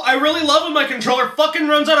 I really love when my controller fucking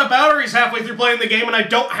runs out of batteries halfway through playing the game and I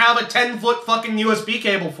don't have a 10-foot fucking USB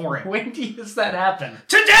cable for it. When does that happen?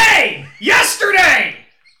 Today! Yesterday!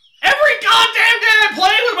 Every goddamn day I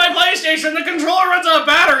play with my PlayStation, the controller runs out of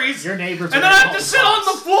batteries. Your neighbors And then I have to sit on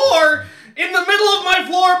the floor in the middle of my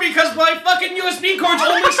floor because my fucking USB cord's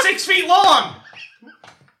only 6 feet long.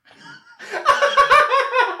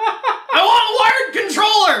 I want a wired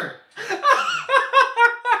controller.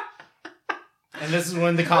 And this is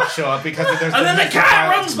when the cops show up because there's And then the domestic cat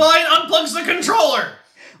violence. runs by and unplugs the controller.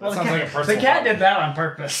 That the sounds cat, like a personal the cat problem. did that on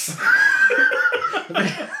purpose.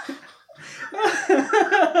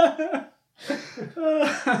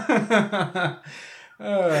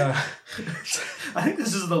 I think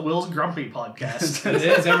this is the Will's Grumpy podcast. It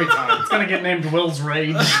is every time. It's gonna get named Will's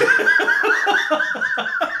Rage.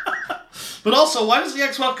 But also, why does the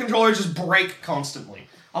Xbox controller just break constantly?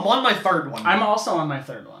 I'm on my third one. I'm also on my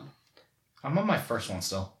third one. I'm on my first one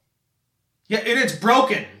still. Yeah, and it's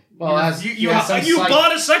broken. Well, as You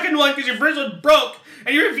bought a second one because your first one broke,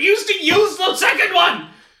 and you refused to use the second one.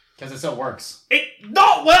 because it still works.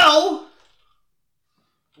 Not well.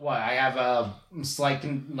 What, I have a slight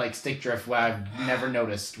stick drift where I've never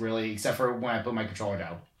noticed really, except for when I put my controller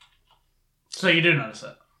down. So you do notice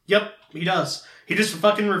it. Yep, he does. He just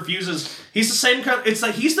fucking refuses. He's the same kind. It's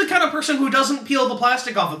like he's the kind of person who doesn't peel the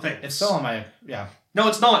plastic off of things. It's still on my No,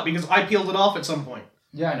 it's not because I peeled it off at some point,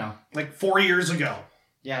 Yeah, I know. like 4 years ago.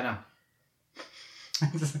 Yeah, I know.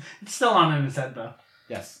 It's still on in his head though.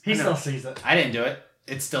 Yes. He I know. still sees it. I didn't do it.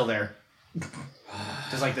 It's still there.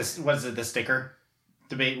 Just like this. What is it? The sticker.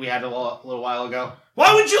 debate we had a little while ago.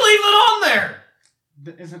 Why would you leave it on there?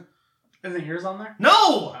 Isn't yours on there? No!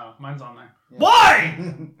 Oh, mine's on there. Yeah. Why?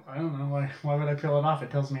 I don't know. Why would I peel it off?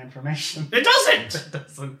 It tells me information. It doesn't! It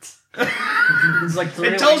doesn't. It's like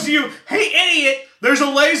it tells you, hey idiot, there's a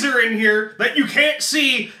laser in here that you can't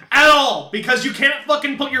see at all because you can't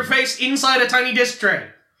fucking put your face inside a tiny disc tray.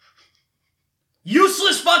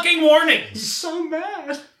 Useless fucking warnings! He's so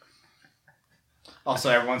mad. Also,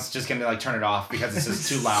 everyone's just gonna turn it off because it's just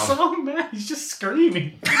too loud. So mad. He's just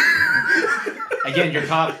screaming. Again,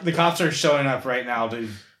 the cops are showing up right now to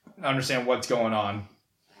understand what's going on.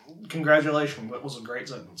 Congratulations, that was a great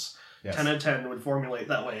sentence. Yes. 10 out of 10 would formulate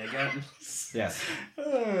that way again. Yes.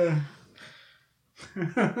 Well,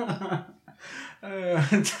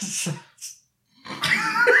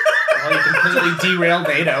 you completely derailed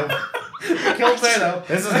Beto. Killed Beto.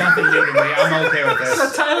 This is nothing new to me. I'm okay with this.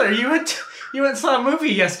 So Tyler, you went and saw a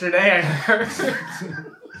movie yesterday, I heard.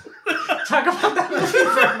 Talk about that movie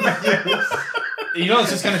for a minute. You know it's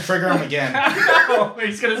just going to trigger him again. No,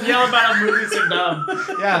 he's going to yell about how movies are dumb.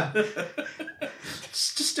 Yeah.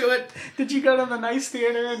 Just do it. Did you go to the nice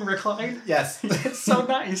theater and recline? Yes. It's so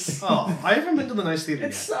nice. Oh, I haven't been to the nice theater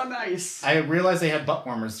It's yet. so nice. I realized they had butt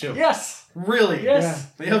warmers too. Yes. Really? Yes.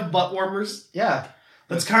 They have butt warmers? Yeah.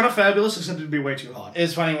 That's kind of fabulous, except it'd be way too hot.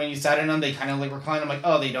 It's funny when you sat in them, they kind of recline. I'm like,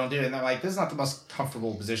 oh, they don't do it. And they're like, this is not the most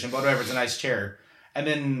comfortable position, but whatever, it's a nice chair. And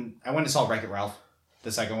then I went and saw Wreck-It Ralph,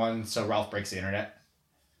 the second one, so Ralph Breaks the Internet.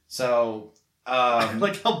 So, I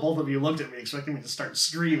like how both of you looked at me expecting me to start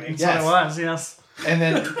screaming. That's what it was, yes. And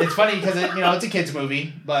then it's funny because it's a kid's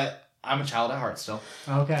movie, but I'm a child at heart still.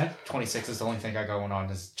 Okay. 26 is the only thing I got going on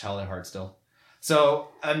is child at heart still. So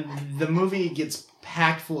the movie gets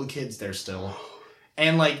packed full of kids there still.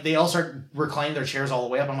 And they all start reclining their chairs all the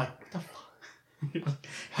way up. I'm like, what the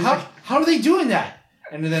fuck? How are they doing that?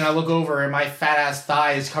 And then I look over and my fat ass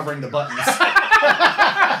thigh is covering the buttons. I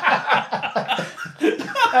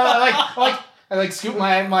scoop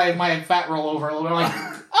my fat roll over a little bit. I'm like,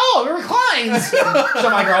 oh, it reclines. So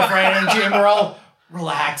my girlfriend and Jim were all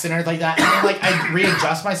relaxed and everything like that. And then I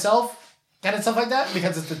readjust myself and stuff like that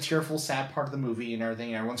because it's the tearful, sad part of the movie and everything.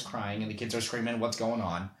 And everyone's crying and the kids are screaming, what's going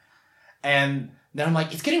on? And then I'm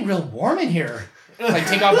like, it's getting real warm in here.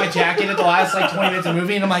 Take off my jacket at the last 20 minutes of the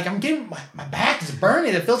movie, and I'm like, I'm getting my back is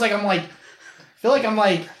burning. It feels like I'm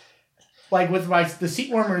with the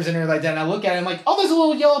seat warmers in there like that. And I look at it, I'm like, oh, there's a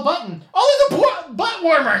little yellow button. Oh, there's a butt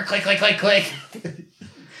warmer. Click, click, click, click.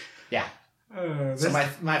 Yeah. So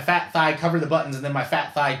my fat thigh covered the buttons, and then my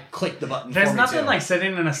fat thigh clicked the button. There's nothing like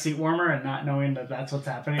sitting in a seat warmer and not knowing that that's what's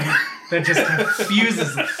happening. That just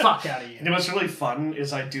confuses the fuck out of you. You know what's really fun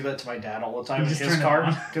is I do that to my dad all the time in just his turn it car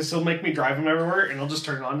on. because he'll make me drive him everywhere and he'll just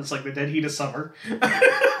turn it on. It's like the dead heat of summer,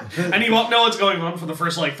 and he won't know what's going on for the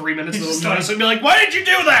first 3 minutes. He'll notice and be like, "Why did you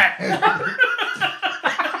do that?"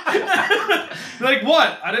 Like,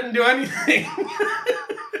 what? I didn't do anything.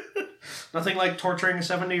 Nothing like torturing a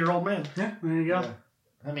 70-year-old man. Yeah, there you go. Yeah.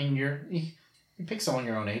 I mean, you pick someone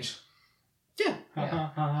your own age. Yeah.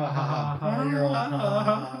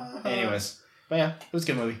 Anyways, but yeah, it was a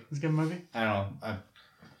good movie. It's a good movie. I don't know.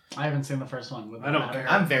 I haven't seen the first one. I don't care.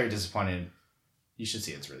 I'm very disappointed. You should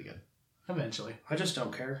see it. It's really good. Eventually. I just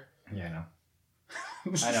don't care. Yeah, I know.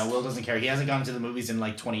 I know. Will doesn't care. He hasn't gone to the movies in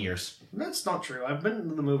 20 years. That's not true. I've been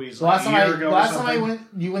to the movies The last a year ago.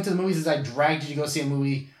 you went to the movies is I dragged you to go see a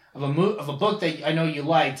movie of a book that I know you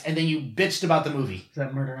liked, and then you bitched about the movie. Is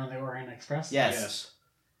that Murder on the Orient Express? Yes.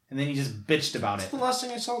 And then you just bitched about That's it. the last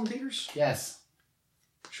thing I saw in theaters. Yes.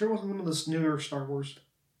 Sure wasn't one of the newer Star Wars.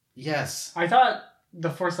 Yes. I thought The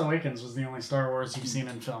Force Awakens was the only Star Wars you've seen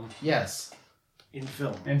in film. Yes. In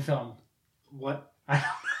film. What? I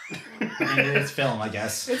mean, it's film, I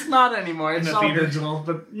guess. It's not anymore. It's In the all theater. digital,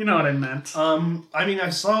 but you know what I meant. I mean, I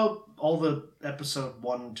saw all the episode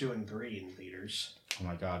 1, 2, and 3 in theaters. Oh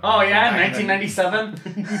my god. Oh yeah, Back in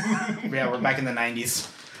 1997. Yeah, we're back in the 90s.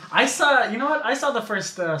 I saw the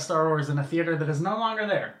first Star Wars in a theater that is no longer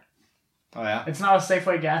there. Oh yeah? It's now a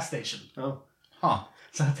Safeway gas station. Oh. Huh.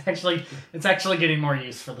 So it's actually getting more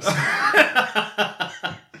use for the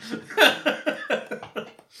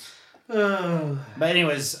But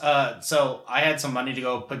anyways, so I had some money to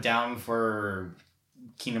go put down for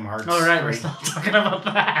Kingdom Hearts. All right, we're 3. still talking about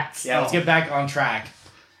that. Yeah, let's get back on track.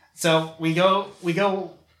 So we go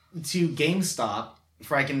to GameStop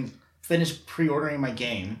before I can finish pre-ordering my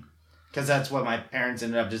game, because that's what my parents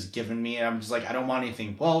ended up just giving me, and I'm just like, I don't want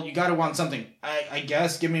anything. Well, you gotta want something. I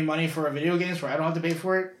guess give me money for a video games where I don't have to pay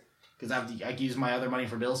for it, because I can use my other money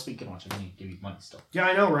for bills. So we can watch it. I need to give you money still. Yeah,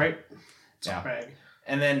 I know, right? It's Yeah. a bag.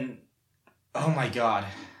 And then, oh my god,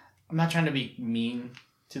 I'm not trying to be mean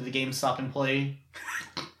to the GameStop employee,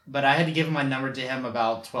 but I had to give my number to him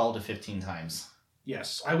about 12 to 15 times.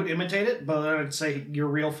 Yes, I would imitate it, but I'd say your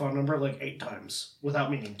real phone number like 8 times without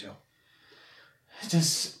meaning to.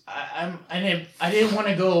 Just I didn't want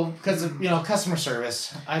to go because of, customer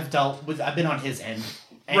service. I've been on his end.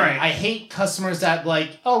 And Right. I hate customers that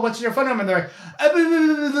like, oh, what's your phone number? And they're like,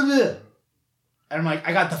 and I'm like,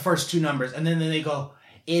 I got the first 2 numbers, and then they go,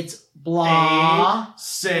 it's blah 8,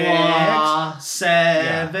 6, blah.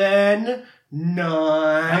 7,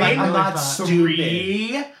 9. I'm not stupid.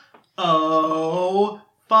 3, 0,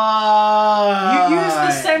 5. You used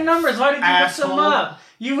the same numbers. Why did you mix them Asshole. up?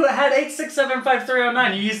 You had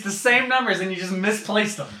 8675309. You used the same numbers and you just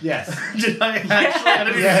misplaced them. Yes. Did I actually? I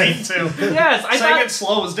didn't Yes. mean to. Yes, I Saying thought. it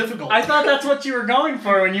slow was difficult. I thought that's what you were going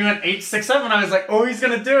for when you went 867. I was like, oh, he's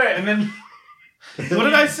gonna do it, and then What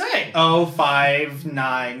did I say?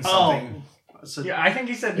 059 something. So, yeah, I think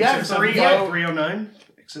he said Yeah, 30. 309?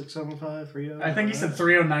 675, 30. I think he said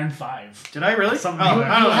 3095. Did I really? Something Oh, like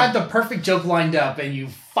that. I You don't know. had the perfect joke lined up and you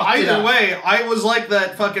fucked it Either up. way, I was like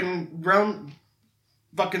that fucking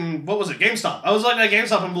what was it? GameStop. I was like that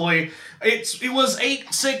GameStop employee. It was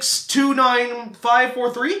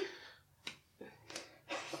 8629543.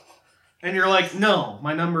 And you're like, no,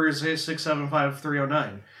 my number is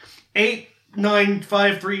 675-309.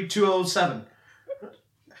 8953207.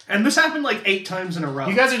 And this happened like 8 times in a row.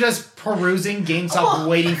 You guys are just perusing GameStop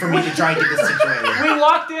waiting for me to try and get this situated. We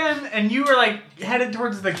walked in and you were like headed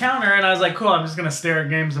towards the counter, and I was like, cool, I'm just gonna stare at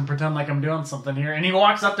games and pretend like I'm doing something here. And he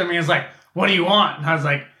walks up to me and is like, what do you want? And I was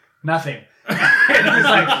like, nothing. And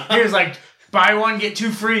he was like, buy one, get 2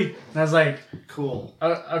 free. And I was like, cool.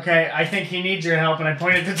 Okay, I think he needs your help. And I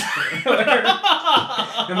pointed to Tyler.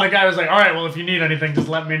 And the guy was like, all right, well, if you need anything, just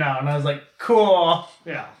let me know. And I was like, cool.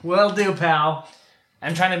 Yeah. Will do, pal.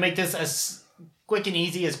 I'm trying to make this as quick and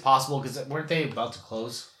easy as possible because weren't they about to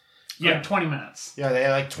close? Yeah, Yeah. 20 minutes. Yeah, they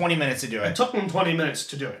had like 20 minutes to do It it. took them 20 minutes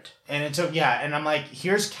to do it. And it took, and I'm like,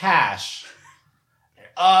 here's cash.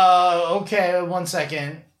 Okay, 1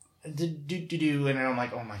 second. And I'm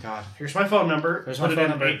like, oh my god. Here's my phone number. Here's Put my it phone in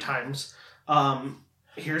number. 8 times.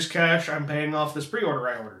 Here's cash. I'm paying off this pre-order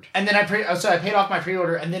I ordered. And then I paid off my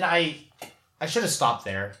pre-order, and then I should have stopped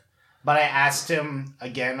there, but I asked him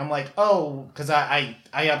again. I'm like, oh, because I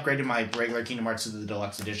upgraded my regular Kingdom Hearts to the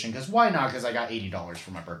deluxe edition. Because why not? Because I got $80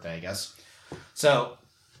 for my birthday, I guess. So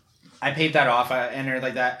I paid that off. I entered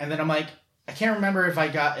like that, and then I'm like, I can't remember if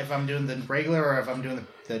I'm doing the regular or if I'm doing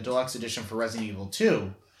the deluxe edition for Resident Evil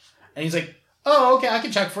 2. And he's like, oh, okay, I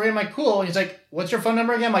can check for you. I'm like, cool. And he's like, what's your phone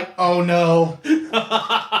number again? I'm like, oh no. And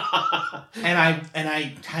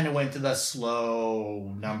I kind of went to the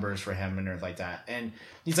slow numbers for him and everything like that. And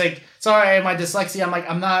he's like, sorry, my dyslexia. I'm like,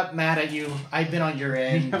 I'm not mad at you. I've been on your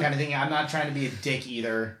end kind of thing. I'm not trying to be a dick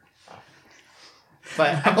either.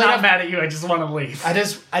 But I'm not mad at you. I just want to leave.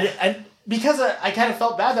 Because I kind of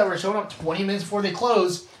felt bad that we're showing up 20 minutes before they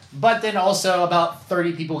closed. But then also about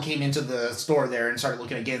 30 people came into the store there and started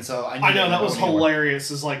looking again. So I I know, that was anymore.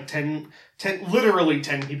 hilarious. Is like literally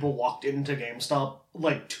 10 people walked into GameStop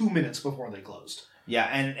like 2 minutes before they closed. Yeah,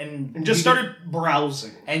 and just started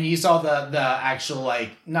browsing. And you saw the actual, like,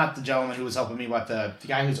 not the gentleman who was helping me, but the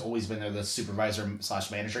guy who's always been there, the supervisor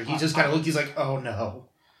 / manager. He just kind of looked, he's like, oh no.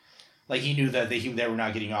 Like, he knew that they were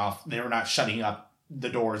not getting off, they were not shutting up the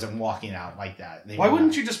doors and walking out like that. Why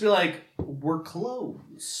wouldn't you just be like, we're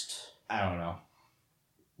closed? I don't know.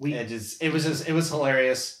 It was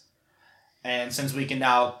hilarious. And since we can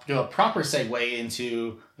now do a proper segue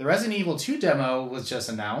into the Resident Evil 2 demo was just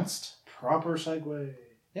announced. Proper segue.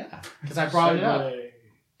 Yeah, because I brought it up.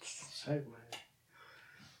 Segue.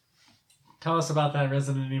 Tell us about that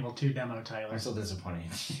Resident Evil 2 demo, Tyler. I'm so disappointed.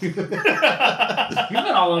 You've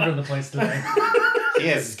been all over the place today. He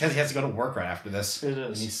is, because he has to go to work right after this. It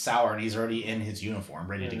And is. he's sour, and he's already in his uniform,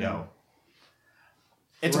 ready to Mhm. go.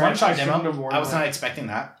 It's a Right, one-shot I shouldn't have demo. worn I was that. not expecting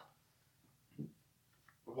that.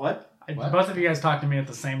 What? What? Both of you guys talked to me at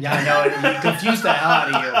the same Yeah, I time. know. You confused the hell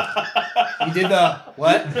out of you. You did the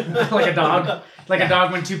what? Like a dog. Like a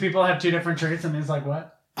dog when 2 people have 2 different traits and he's like,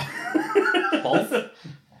 what? Both?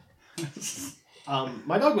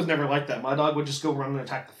 My dog was never like that. My dog would just go run and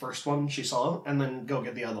attack the first one she saw, and then go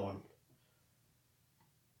get the other one.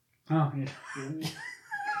 Oh, yeah.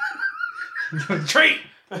 Treat!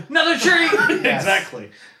 Another treat! Yes. Exactly.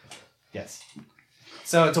 Yes.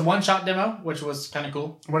 So it's a one-shot demo, which was kind of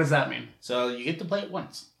cool. What does that mean? So you get to play it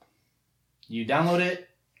once. You download it,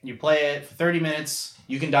 you play it for 30 minutes.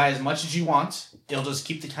 You can die as much as you want. It'll just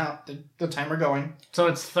keep the timer going. So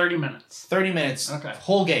it's 30 minutes. 30 minutes. Okay.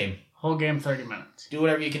 Whole game. Whole game, 30 minutes. Do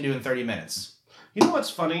whatever you can do in 30 minutes. You know what's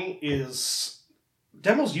funny is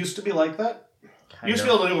demos used to be like that. You used to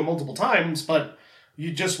be able to do it multiple times, but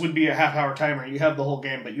you just would be a half-hour timer. You have the whole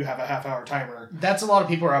game, but you have a half-hour timer. That's a lot of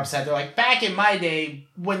people are upset. They're like, back in my day,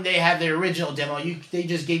 when they had the original demo, they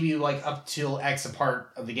just gave you like up till X a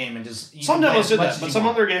part of the game and just... Some demos did that, but some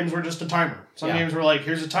other games were just a timer. Some games were like,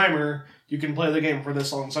 here's a timer, you can play the game for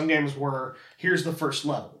this long. Some games were, here's the first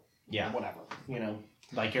level. Yeah. Whatever, you know.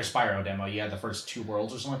 Like your Spyro demo, you had the first 2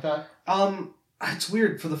 worlds or something like that? It's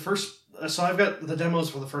weird. For the first... So I've got the demos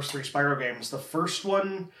for the first 3 Spyro games. The first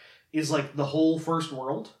one is like the whole first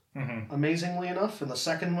world, amazingly enough, and the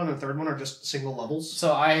second one and third one are just single levels.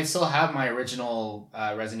 So I still have my original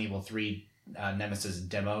Resident Evil 3 Nemesis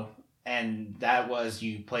demo, and that was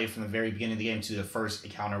you play from the very beginning of the game to the first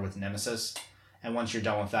encounter with Nemesis, and once you're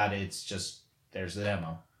done with that, it's just, there's the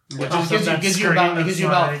demo. Which gives you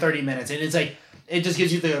about 30 minutes, and it's like, it just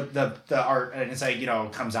gives you the art, and it's like, you know,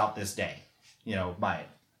 comes out this day, you know, buy it.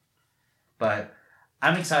 But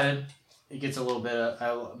I'm excited. It gets a little bit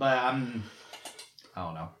but I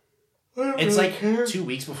don't know. It's like 2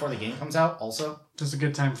 weeks before the game comes out, also. Just a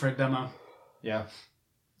good time for a demo. Yeah.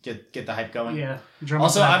 Get the hype going. Yeah.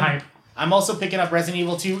 Also, I'm also picking up Resident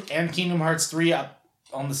Evil 2 and Kingdom Hearts 3 up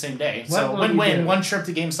on the same day. So win-win. One trip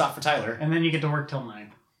to GameStop for Tyler. And then you get to work till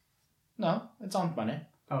 9. No, it's on Monday.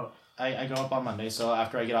 Oh. I go up on Monday, so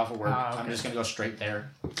after I get off of work, okay. I'm just going to go straight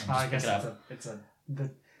there. I guess the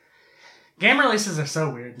game releases are so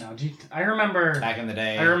weird now. I remember back in the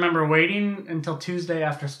day. I remember waiting until Tuesday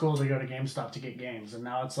after school to go to GameStop to get games, and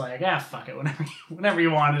now it's like, fuck it, whenever you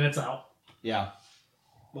want it, it's out. Yeah.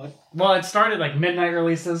 What? Well, it started like midnight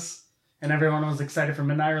releases, and everyone was excited for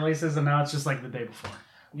midnight releases, and now it's just like the day before.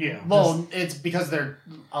 Yeah. Well, it's because they're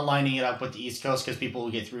aligning it up with the East Coast because people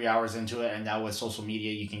will get 3 hours into it, and now with social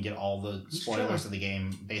media, you can get all the spoilers of the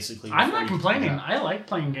game basically. I'm not complaining. I like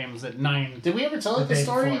playing games at 9. Did we ever tell the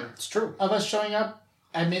story? Before. It's true. Of us showing up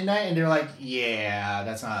at midnight, and they're like, "Yeah,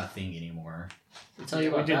 that's not a thing anymore." I'll tell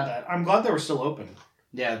you about that. I'm glad they were still open.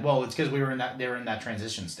 Yeah, well, it's because they were in that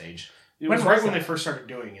transition stage. It was right when they first started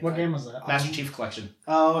doing it. What game was that? Master Chief Collection.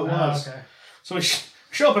 Oh, it was. Okay. So we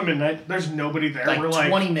show up at midnight. There's nobody there. Like we're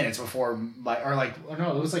 20 minutes before, it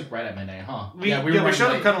was like right at midnight, huh? We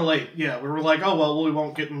showed up kind of late. Yeah, we were like, oh, well, we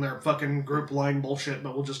won't get in their fucking group line bullshit,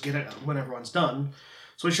 but we'll just get it when everyone's done.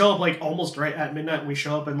 So we show up like almost right at midnight, and we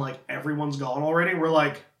show up and like everyone's gone already. We're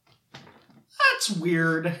like, that's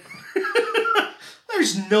weird.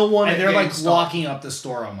 There's no one. And they're like locking up the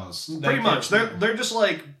store almost. Pretty much. They're just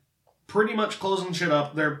like pretty much closing shit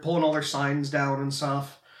up. They're pulling all their signs down and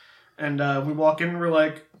stuff. And we walk in and we're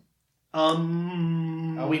like,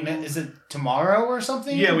 is it tomorrow or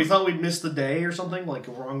something? Yeah, we thought we'd missed the day or something, like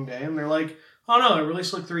a wrong day. And they're like, oh no, it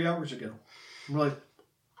released like 3 hours ago. And we're like,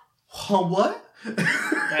 huh, what? And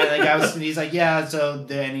the guy he's like, yeah, so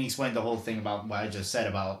then he explained the whole thing about what I just said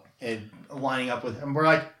about it lining up with him. We're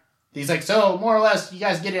like, he's like, so more or less, you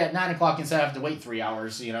guys get it at 9 o'clock instead of having to wait 3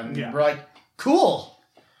 hours, you know? And we're like, cool.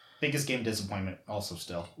 Biggest game disappointment also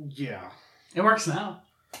still. Yeah. It works now.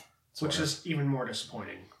 Which is even more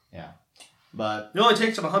disappointing. Yeah. But it only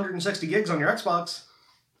takes up 160 gigs on your Xbox.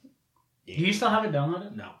 Do you still have it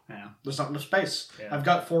downloaded? No. Yeah. There's not enough space. Yeah. I've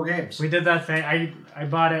got 4 games. We did that thing. I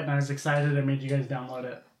bought it and I was excited. I made you guys download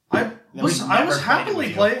it. I was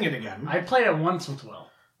happily playing it again. I played it once with Will.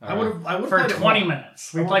 I would have for 20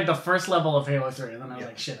 minutes. We played the first level of Halo 3, and then I was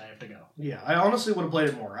like, shit, I have to go. Yeah, I honestly would have played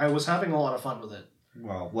it more. I was having a lot of fun with it.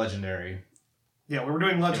 Well, Legendary. Yeah, we were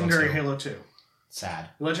doing Legendary Halo 2. Sad.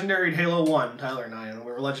 Legendary Halo 1, Tyler and I, and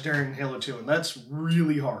we were Legendary in Halo 2, and that's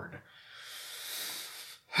really hard.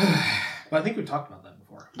 But I think we talked about that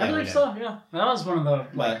before. I believe so, yeah. That was one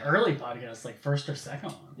of the early podcasts, like first or second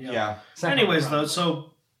one. Yeah. Anyways, though,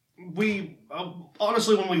 so we,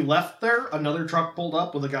 honestly, when we left there, another truck pulled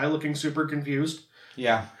up with a guy looking super confused.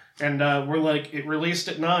 Yeah. And we're like, it released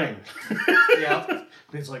at 9. Yeah.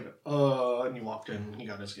 And he's like, and he walked in and he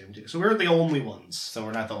got his game too. So we're the only ones. So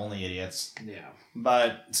we're not the only idiots. Yeah.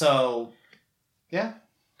 But, so, yeah.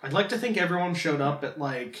 I'd like to think everyone showed up at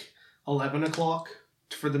like 11 o'clock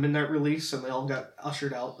for the midnight release and they all got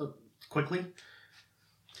ushered out quickly.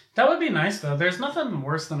 That would be nice, though. There's nothing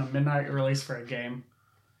worse than a midnight release for a game.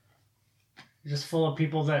 You're just full of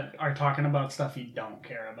people that are talking about stuff you don't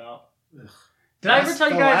care about. Ugh. Did I ever tell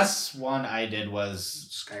you guys? The last one I did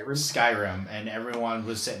was Skyrim, and everyone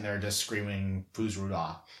was sitting there just screaming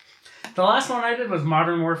Fuzruda. The last one I did was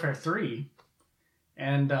Modern Warfare 3,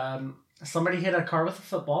 and somebody hit a car with a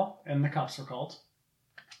football, and the cops were called.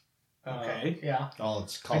 Okay. Yeah. Oh,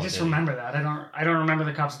 it's called. I just remember that. I don't remember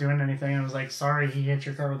the cops doing anything. I was like, sorry, he hit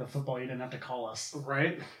your car with a football. You didn't have to call us.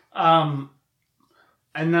 Right. And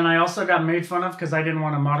then I also got made fun of because I didn't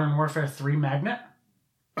want a Modern Warfare 3 magnet.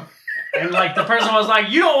 And like the person was like,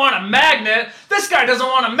 you don't want a magnet. This guy doesn't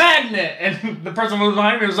want a magnet. And the person was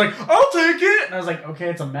behind me was like, I'll take it. And I was like, okay,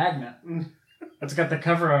 it's a magnet. It's got the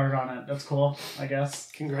cover art on it. That's cool, I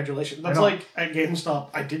guess. Congratulations. That's like at GameStop.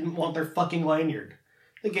 I didn't want their fucking lanyard.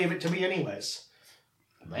 They gave it to me anyways.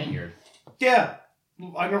 Lanyard? Yeah.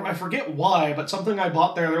 I forget why, but something I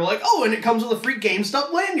bought there, they're like, oh, and it comes with a free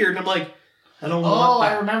GameStop lanyard. And I'm like, I don't want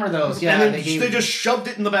that. I remember those. Yeah, and then they just shoved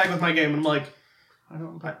it in the bag with my game. And I'm like,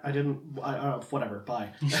 I didn't, whatever, bye.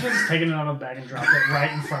 You should have just taken it out of the bag and dropped it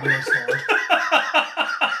right in front of the store.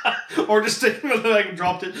 Or just taken it out of the bag and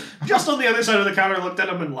dropped it just on the other side of the counter, looked at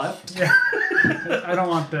him and left. Yeah. I don't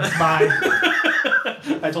want this. Bye.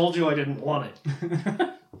 I told you I didn't want it.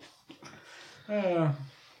 Yeah,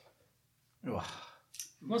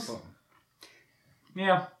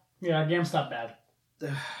 GameStop bad.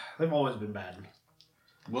 They've always been bad.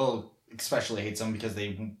 Will especially hates them because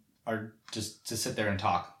they are just to sit there and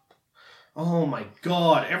talk. Oh my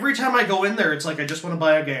god. Every time I go in there, it's like I just want to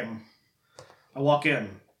buy a game. I walk in.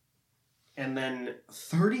 And then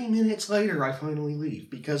 30 minutes later, I finally leave.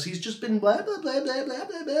 Because he's just been blah, blah, blah, blah, blah,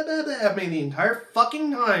 blah, blah, blah, blah, at me the entire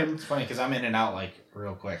fucking time. It's funny because I'm in and out, like,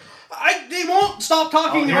 real quick. They won't stop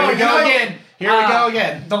talking. Here we go again. Here we go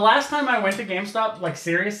again. The last time I went to GameStop, like,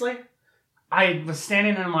 seriously, I was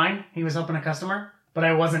standing in line. He was helping a customer, but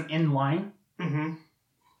I wasn't in line. Mm-hmm.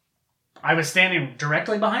 I was standing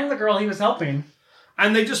directly behind the girl he was helping.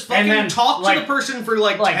 And they just fucking talk to the person for,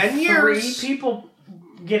 like 10 years. 3 people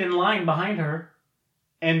get in line behind her,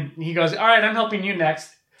 and he goes, all right, I'm helping you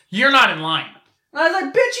next. You're not in line. And I was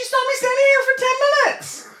like, bitch, you saw me standing here for 10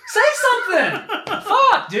 minutes. Say something.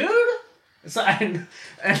 Fuck, dude.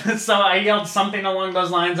 So I yelled something along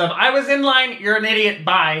those lines of, I was in line, you're an idiot,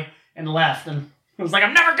 bye, and left. And I was like,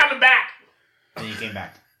 I'm never coming back. And you came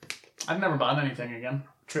back. I've never bought anything again.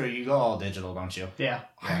 True, you go all digital, don't you? Yeah.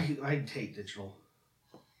 I hate digital.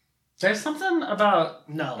 There's something about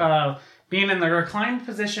being in the reclined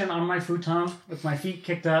position on my futon with my feet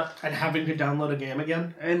kicked up. And having to download a game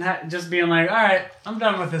again. And just being like, all right, I'm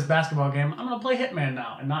done with this basketball game. I'm going to play Hitman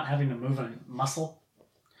now. And not having to move a muscle.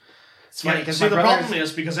 It's funny because the problem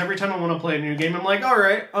is, because every time I want to play a new game, I'm like, all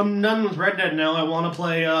right, I'm done with Red Dead now. I want to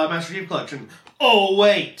play Master Chief Collection. Oh,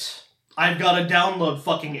 wait. I've got to download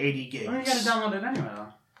fucking 80 gigs. Well, you got to download it anyway, though.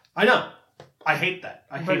 I know. I hate that.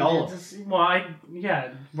 I hate all of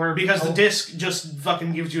it. Because the disc just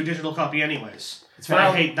fucking gives you a digital copy anyways.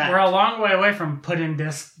 I hate that. We're a long way away from put in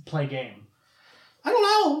disc, play game. I don't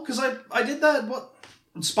know, because I did that. What?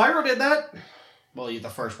 Spyro did that? Well, the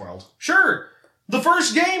first world. Sure. The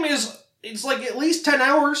first game it's like at least 10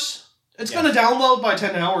 hours. It's going to download by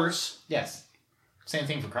 10 hours. Yes. Same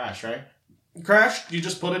thing for Crash, right? Crash, you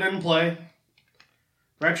just put it in and play.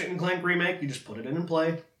 Ratchet and Clank Remake, you just put it in and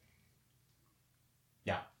play.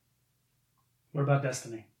 Yeah. What about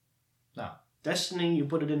Destiny? No. Destiny, you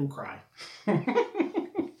put it in and cry. Not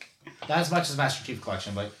as much as Master Chief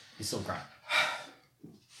Collection, but you still cry.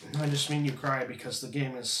 I just mean you cry because the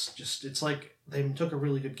game is just... It's like they took a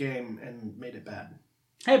really good game and made it bad.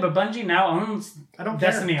 Hey, but Bungie now owns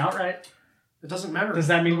Destiny outright. It doesn't matter. Does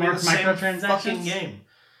that mean more microtransactions? Fucking game.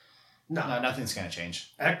 No, nothing's going to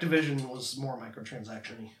change. Activision was more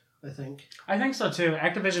microtransaction-y, I think. I think so, too.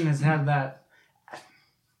 Activision has had that...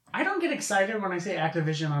 I don't get excited when I say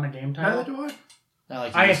Activision on a game title. Neither do I.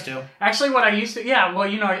 Not like you used to. Actually, what I used to... Yeah, well,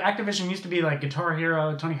 Activision used to be like Guitar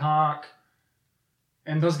Hero, Tony Hawk...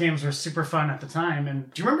 And those games were super fun at the time.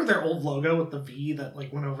 And do you remember their old logo with the V that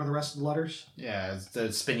went over the rest of the letters? Yeah, it's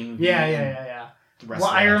the spinning V. Yeah. Well,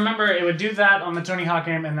 I remember it would do that on the Tony Hawk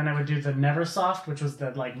game, and then it would do the Neversoft, which was the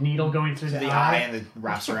needle going through the eye, and it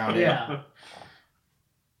wraps around it. Yeah.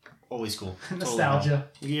 Always cool. Nostalgia.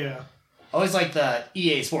 Totally yeah. Always like the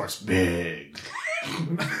EA Sports. Big.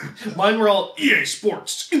 Mine were all EA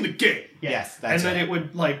Sports in the game. Yes, that's and then it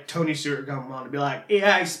would Tony Stewart come on and be like,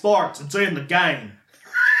 EA Sports, it's in the game.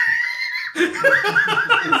 Like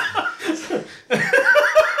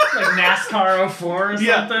NASCAR 04 or something?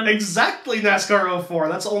 Yeah, exactly NASCAR 04.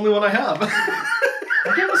 That's the only one I have.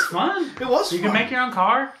 That game was fun. It was You fun. could make your own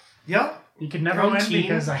car. Yeah. You could never win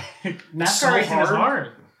because NASCAR racing is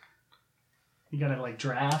hard. You gotta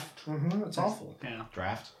draft. Mm-hmm, it's awful. Yeah.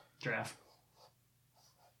 Draft.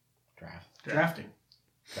 Drafting.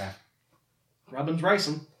 Robin's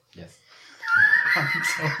racing. Yes. I'm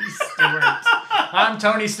Tony Stewart. I'm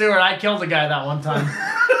Tony Stewart. I killed a guy that one time.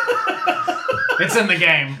 It's in the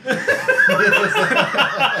game.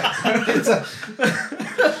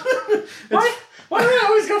 Why do I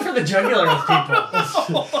always go for the jugular with people?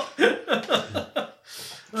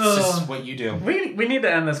 This is what you do. We need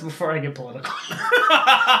to end this before I get political.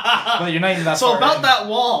 Well, you're not even that So far about in. that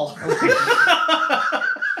wall.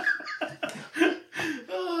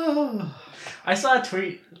 I saw a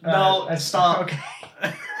tweet. No, stop. Okay.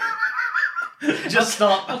 Just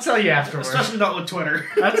stop. I'll tell you afterward. Especially not with Twitter.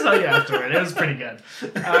 I'll tell you afterward. It was pretty good.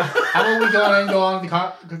 How about we go on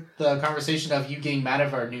the conversation of you getting mad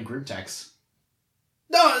at our new group text?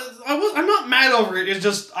 No, I'm not mad over it. It's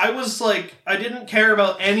just I was like I didn't care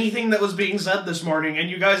about anything that was being said this morning, and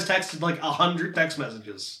you guys texted like 100 text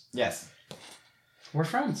messages. Yes. We're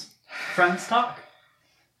friends. Friends talk.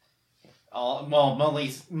 Well,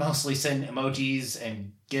 mostly send emojis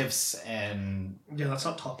and gifs and Yeah, that's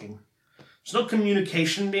not talking. There's no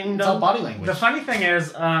communication being it's all done. body language. The funny thing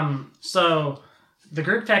is, so the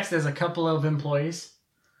group text is a couple of employees.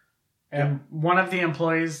 And one of the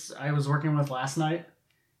employees I was working with last night,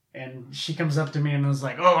 and she comes up to me and was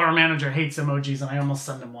like, "Oh, our manager hates emojis," and I almost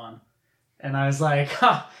sent him one. And I was like,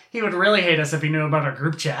 he would really hate us if he knew about our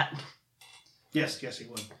group chat. Yes, he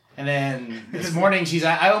would. And then this morning,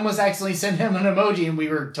 I almost accidentally sent him an emoji, and we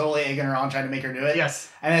were totally egging her on, trying to make her do it.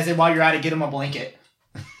 Yes. And I said, while you're at it, get him a blanket.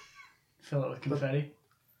 Fill it with confetti.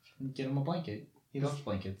 Get him a blanket. He loves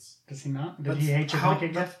blankets. Does he not? Did he hate your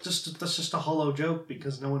blanket gift? That's just a hollow joke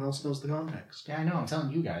because no one else knows the context. Yeah, I know. I'm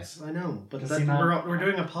telling you guys. I know, but Does he not? we're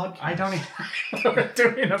doing a podcast. I don't even we're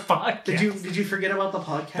doing a podcast. Did you forget about the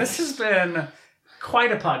podcast? This has been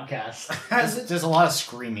quite a podcast. There's a lot of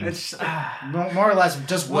screaming. It's more or less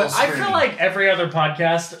just Will I screaming. feel like every other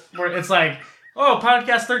podcast where it's like, oh,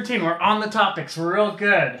 podcast 13, we're on the topics, we're real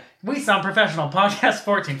good. We sound professional. Podcast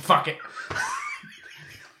 14, fuck it.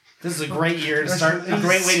 This is a great year to start. A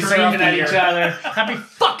great way to start Screaming off the at year. each other. Happy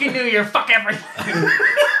fucking New Year. Fuck everything.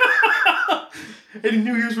 Any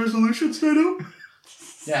New Year's resolutions, Nano?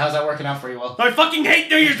 Yeah, how's that working out for you, Will? I fucking hate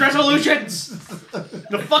New Year's resolutions!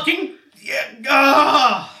 The fucking...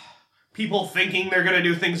 Yeah, people thinking they're gonna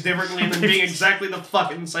do things differently and then being exactly the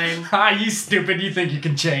fucking same. You stupid. You think you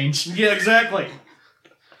can change. Yeah, exactly.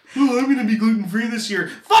 Oh, I'm gonna be gluten-free this year.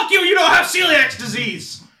 Fuck you, you don't have celiac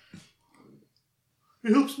disease!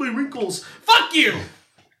 It helps my wrinkles. Fuck you!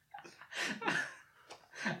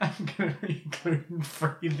 I'm gonna be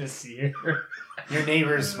gluten-free this year. Your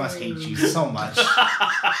neighbors must hate you so much.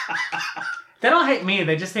 They don't hate me,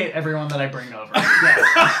 they just hate everyone that I bring over.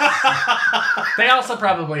 They also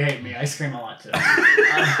probably hate me. I scream a lot too.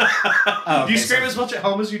 Do you scream as much at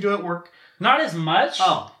home as you do at work? Not as much,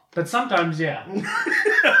 Oh. but sometimes, yeah.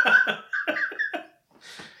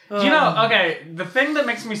 You know, okay, the thing that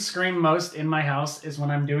makes me scream most in my house is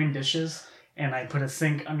when I'm doing dishes and I put a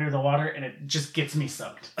sink under the water and it just gets me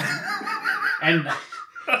soaked. And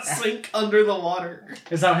A sink under the water.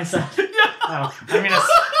 is that what I said? Yeah. Oh, I mean,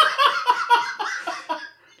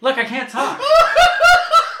 look, I can't talk.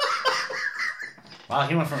 Wow,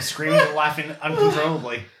 he went from screaming to laughing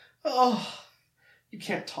uncontrollably. Oh, you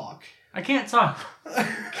can't talk. I can't talk.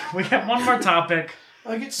 We have one more topic.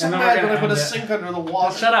 I get so And then mad we're when I gonna put a end it. sink under the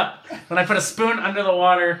water. Shut up. When I put a spoon under the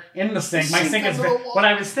water in the sink, my Sink sink is... under the water. What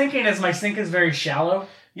I was thinking is my sink is very shallow.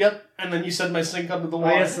 Yep, and then you said my sink under the Oh,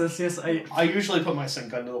 water. yes. I usually put my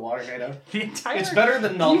sink under the water, Nato. The entire... It's better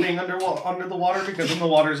than not being under the water because then the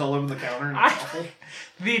water's all over the counter and it's awful.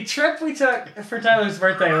 The trip we took for Tyler's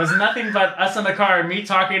birthday was nothing but us in the car and me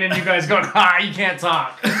talking and you guys going, you can't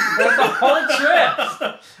talk. That's the whole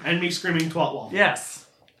trip. And me screaming twat wall. Yes.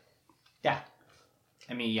 Yeah.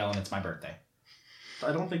 And me yelling, it's my birthday.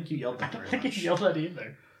 I don't think you yelled that I very don't think much. you yelled at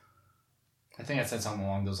either. I think I said something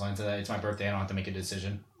along those lines that it's my birthday, I don't have to make a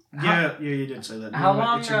decision. Yeah, you did say that. How You know what?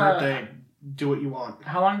 long, It's your birthday. Do what you want.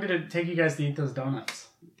 How long did it take you guys to eat those donuts?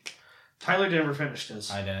 Tyler never finished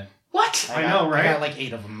his. I didn't. What? I know, right? I got like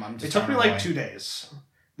 8 of them. I'm just It took me throwing like away. 2 days.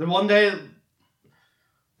 The one day,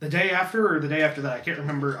 the day after or the day after that, I can't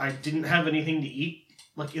remember. I didn't have anything to eat,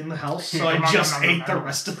 like in the house, so I just ate the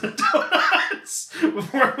rest of the donuts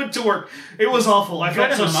before I went to work. It was awful. I Good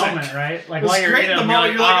felt in so the sick. moment, right? Like It was while you're great eating in the them,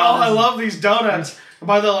 moment. You're like, oh, I love these donuts. And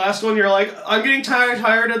by the last one, you're like, I'm getting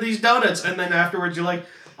tired of these donuts. And then afterwards, you're like,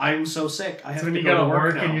 I'm so sick. I have So when to you go go to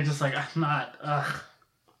work now. and you're just like, I'm not.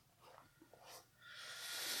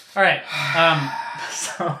 All right.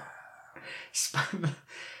 So,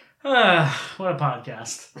 what a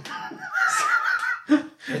podcast.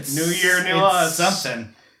 It's, New year, new it's us.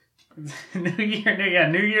 something. New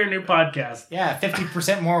year, new podcast. Yeah,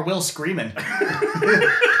 50% more Will screaming.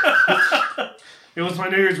 It was my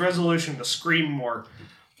New Year's resolution to scream more.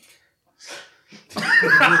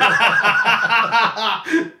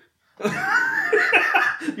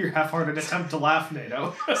 Your half-hearted attempt to laugh,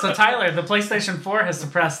 Nato. So Tyler, the PlayStation 4 has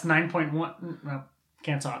suppressed 9.1. No,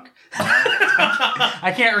 can't talk.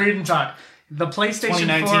 I can't read and talk. The PlayStation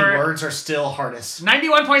 2019 4... words are still hardest.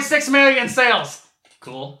 91.6 million sales!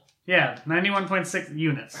 Cool. Yeah, 91.6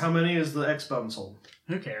 units. How many is the Xbone sold?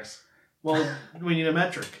 Who cares? Well, we need a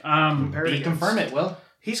metric. Compare it against. Confirm it, Will.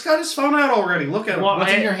 He's got his phone out already. Look at him. Well,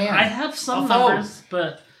 What's in your hand? I have some A phone. numbers,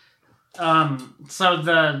 but so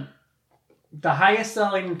the highest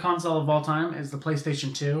selling console of all time is the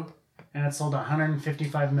PlayStation 2, and it sold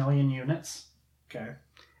 155 million units. Okay.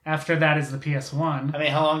 After that is the PS1. I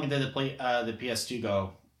mean, how long did the PS2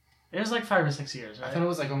 go? It was like 5 or 6 years, right? I thought it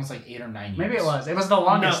was like almost like 8 or 9 years. Maybe it was. It was the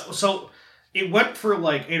longest. No, so it went for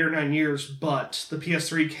like 8 or 9 years, but the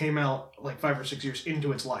PS3 came out like 5 or 6 years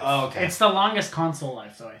into its life. Oh, okay. It's the longest console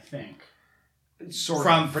life, though, I think. Sort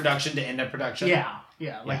From of. production to end of production? Yeah.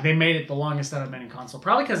 Like, they made it the longest out of any console.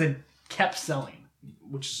 Probably because it kept selling.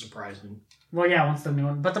 Which is surprising. Well, yeah, once the new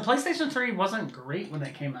one. But the PlayStation 3 wasn't great when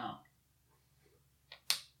it came out.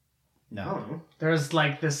 No. I don't know. There was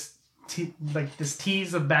like this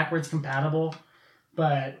tease of backwards compatible,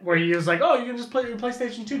 but where you was like, oh, you can just put your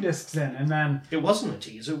PlayStation 2 discs in, and then It wasn't a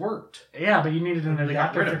tease. It worked. yeah, but you needed an They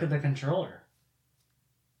got adapter rid of for the controller.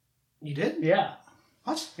 You did? Yeah,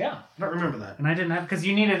 What? yeah, I don't remember that. and I didn't have because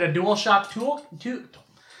you needed a DualShock tool.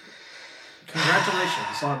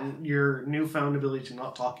 Congratulations on your newfound ability to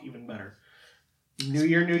not talk even better. New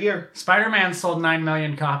year, new year. Spider-Man sold 9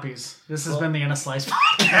 million copies. This has been the In a Slice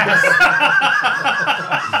podcast.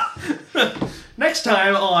 Next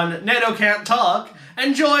time on NATO Can't Talk,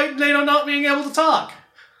 enjoy NATO not being able to talk.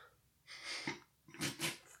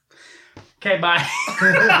 Okay, bye.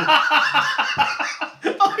 I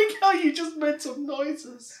like how you just made some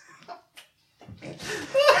noises.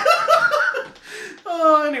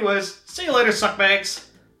 Anyways, see you later, suckbags.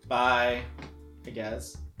 Bye. I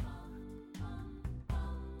guess.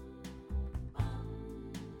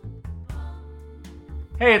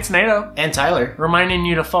 Hey, it's NATO. And Tyler. Reminding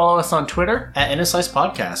you to follow us on Twitter, At In a Slice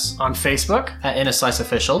Podcasts. on Facebook, At In a Slice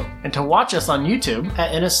Official. and to watch us on YouTube.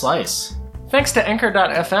 At In a Slice. Thanks to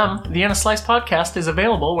Anchor.fm, the In a Slice podcast is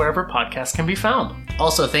available wherever podcasts can be found.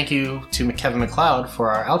 Also, thank you to Kevin MacLeod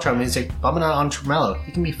for our outro music, Bumming Out on Tremolo.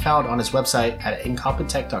 He can be found on his website at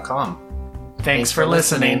incompetech.com. Thanks for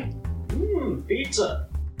listening. Pizza.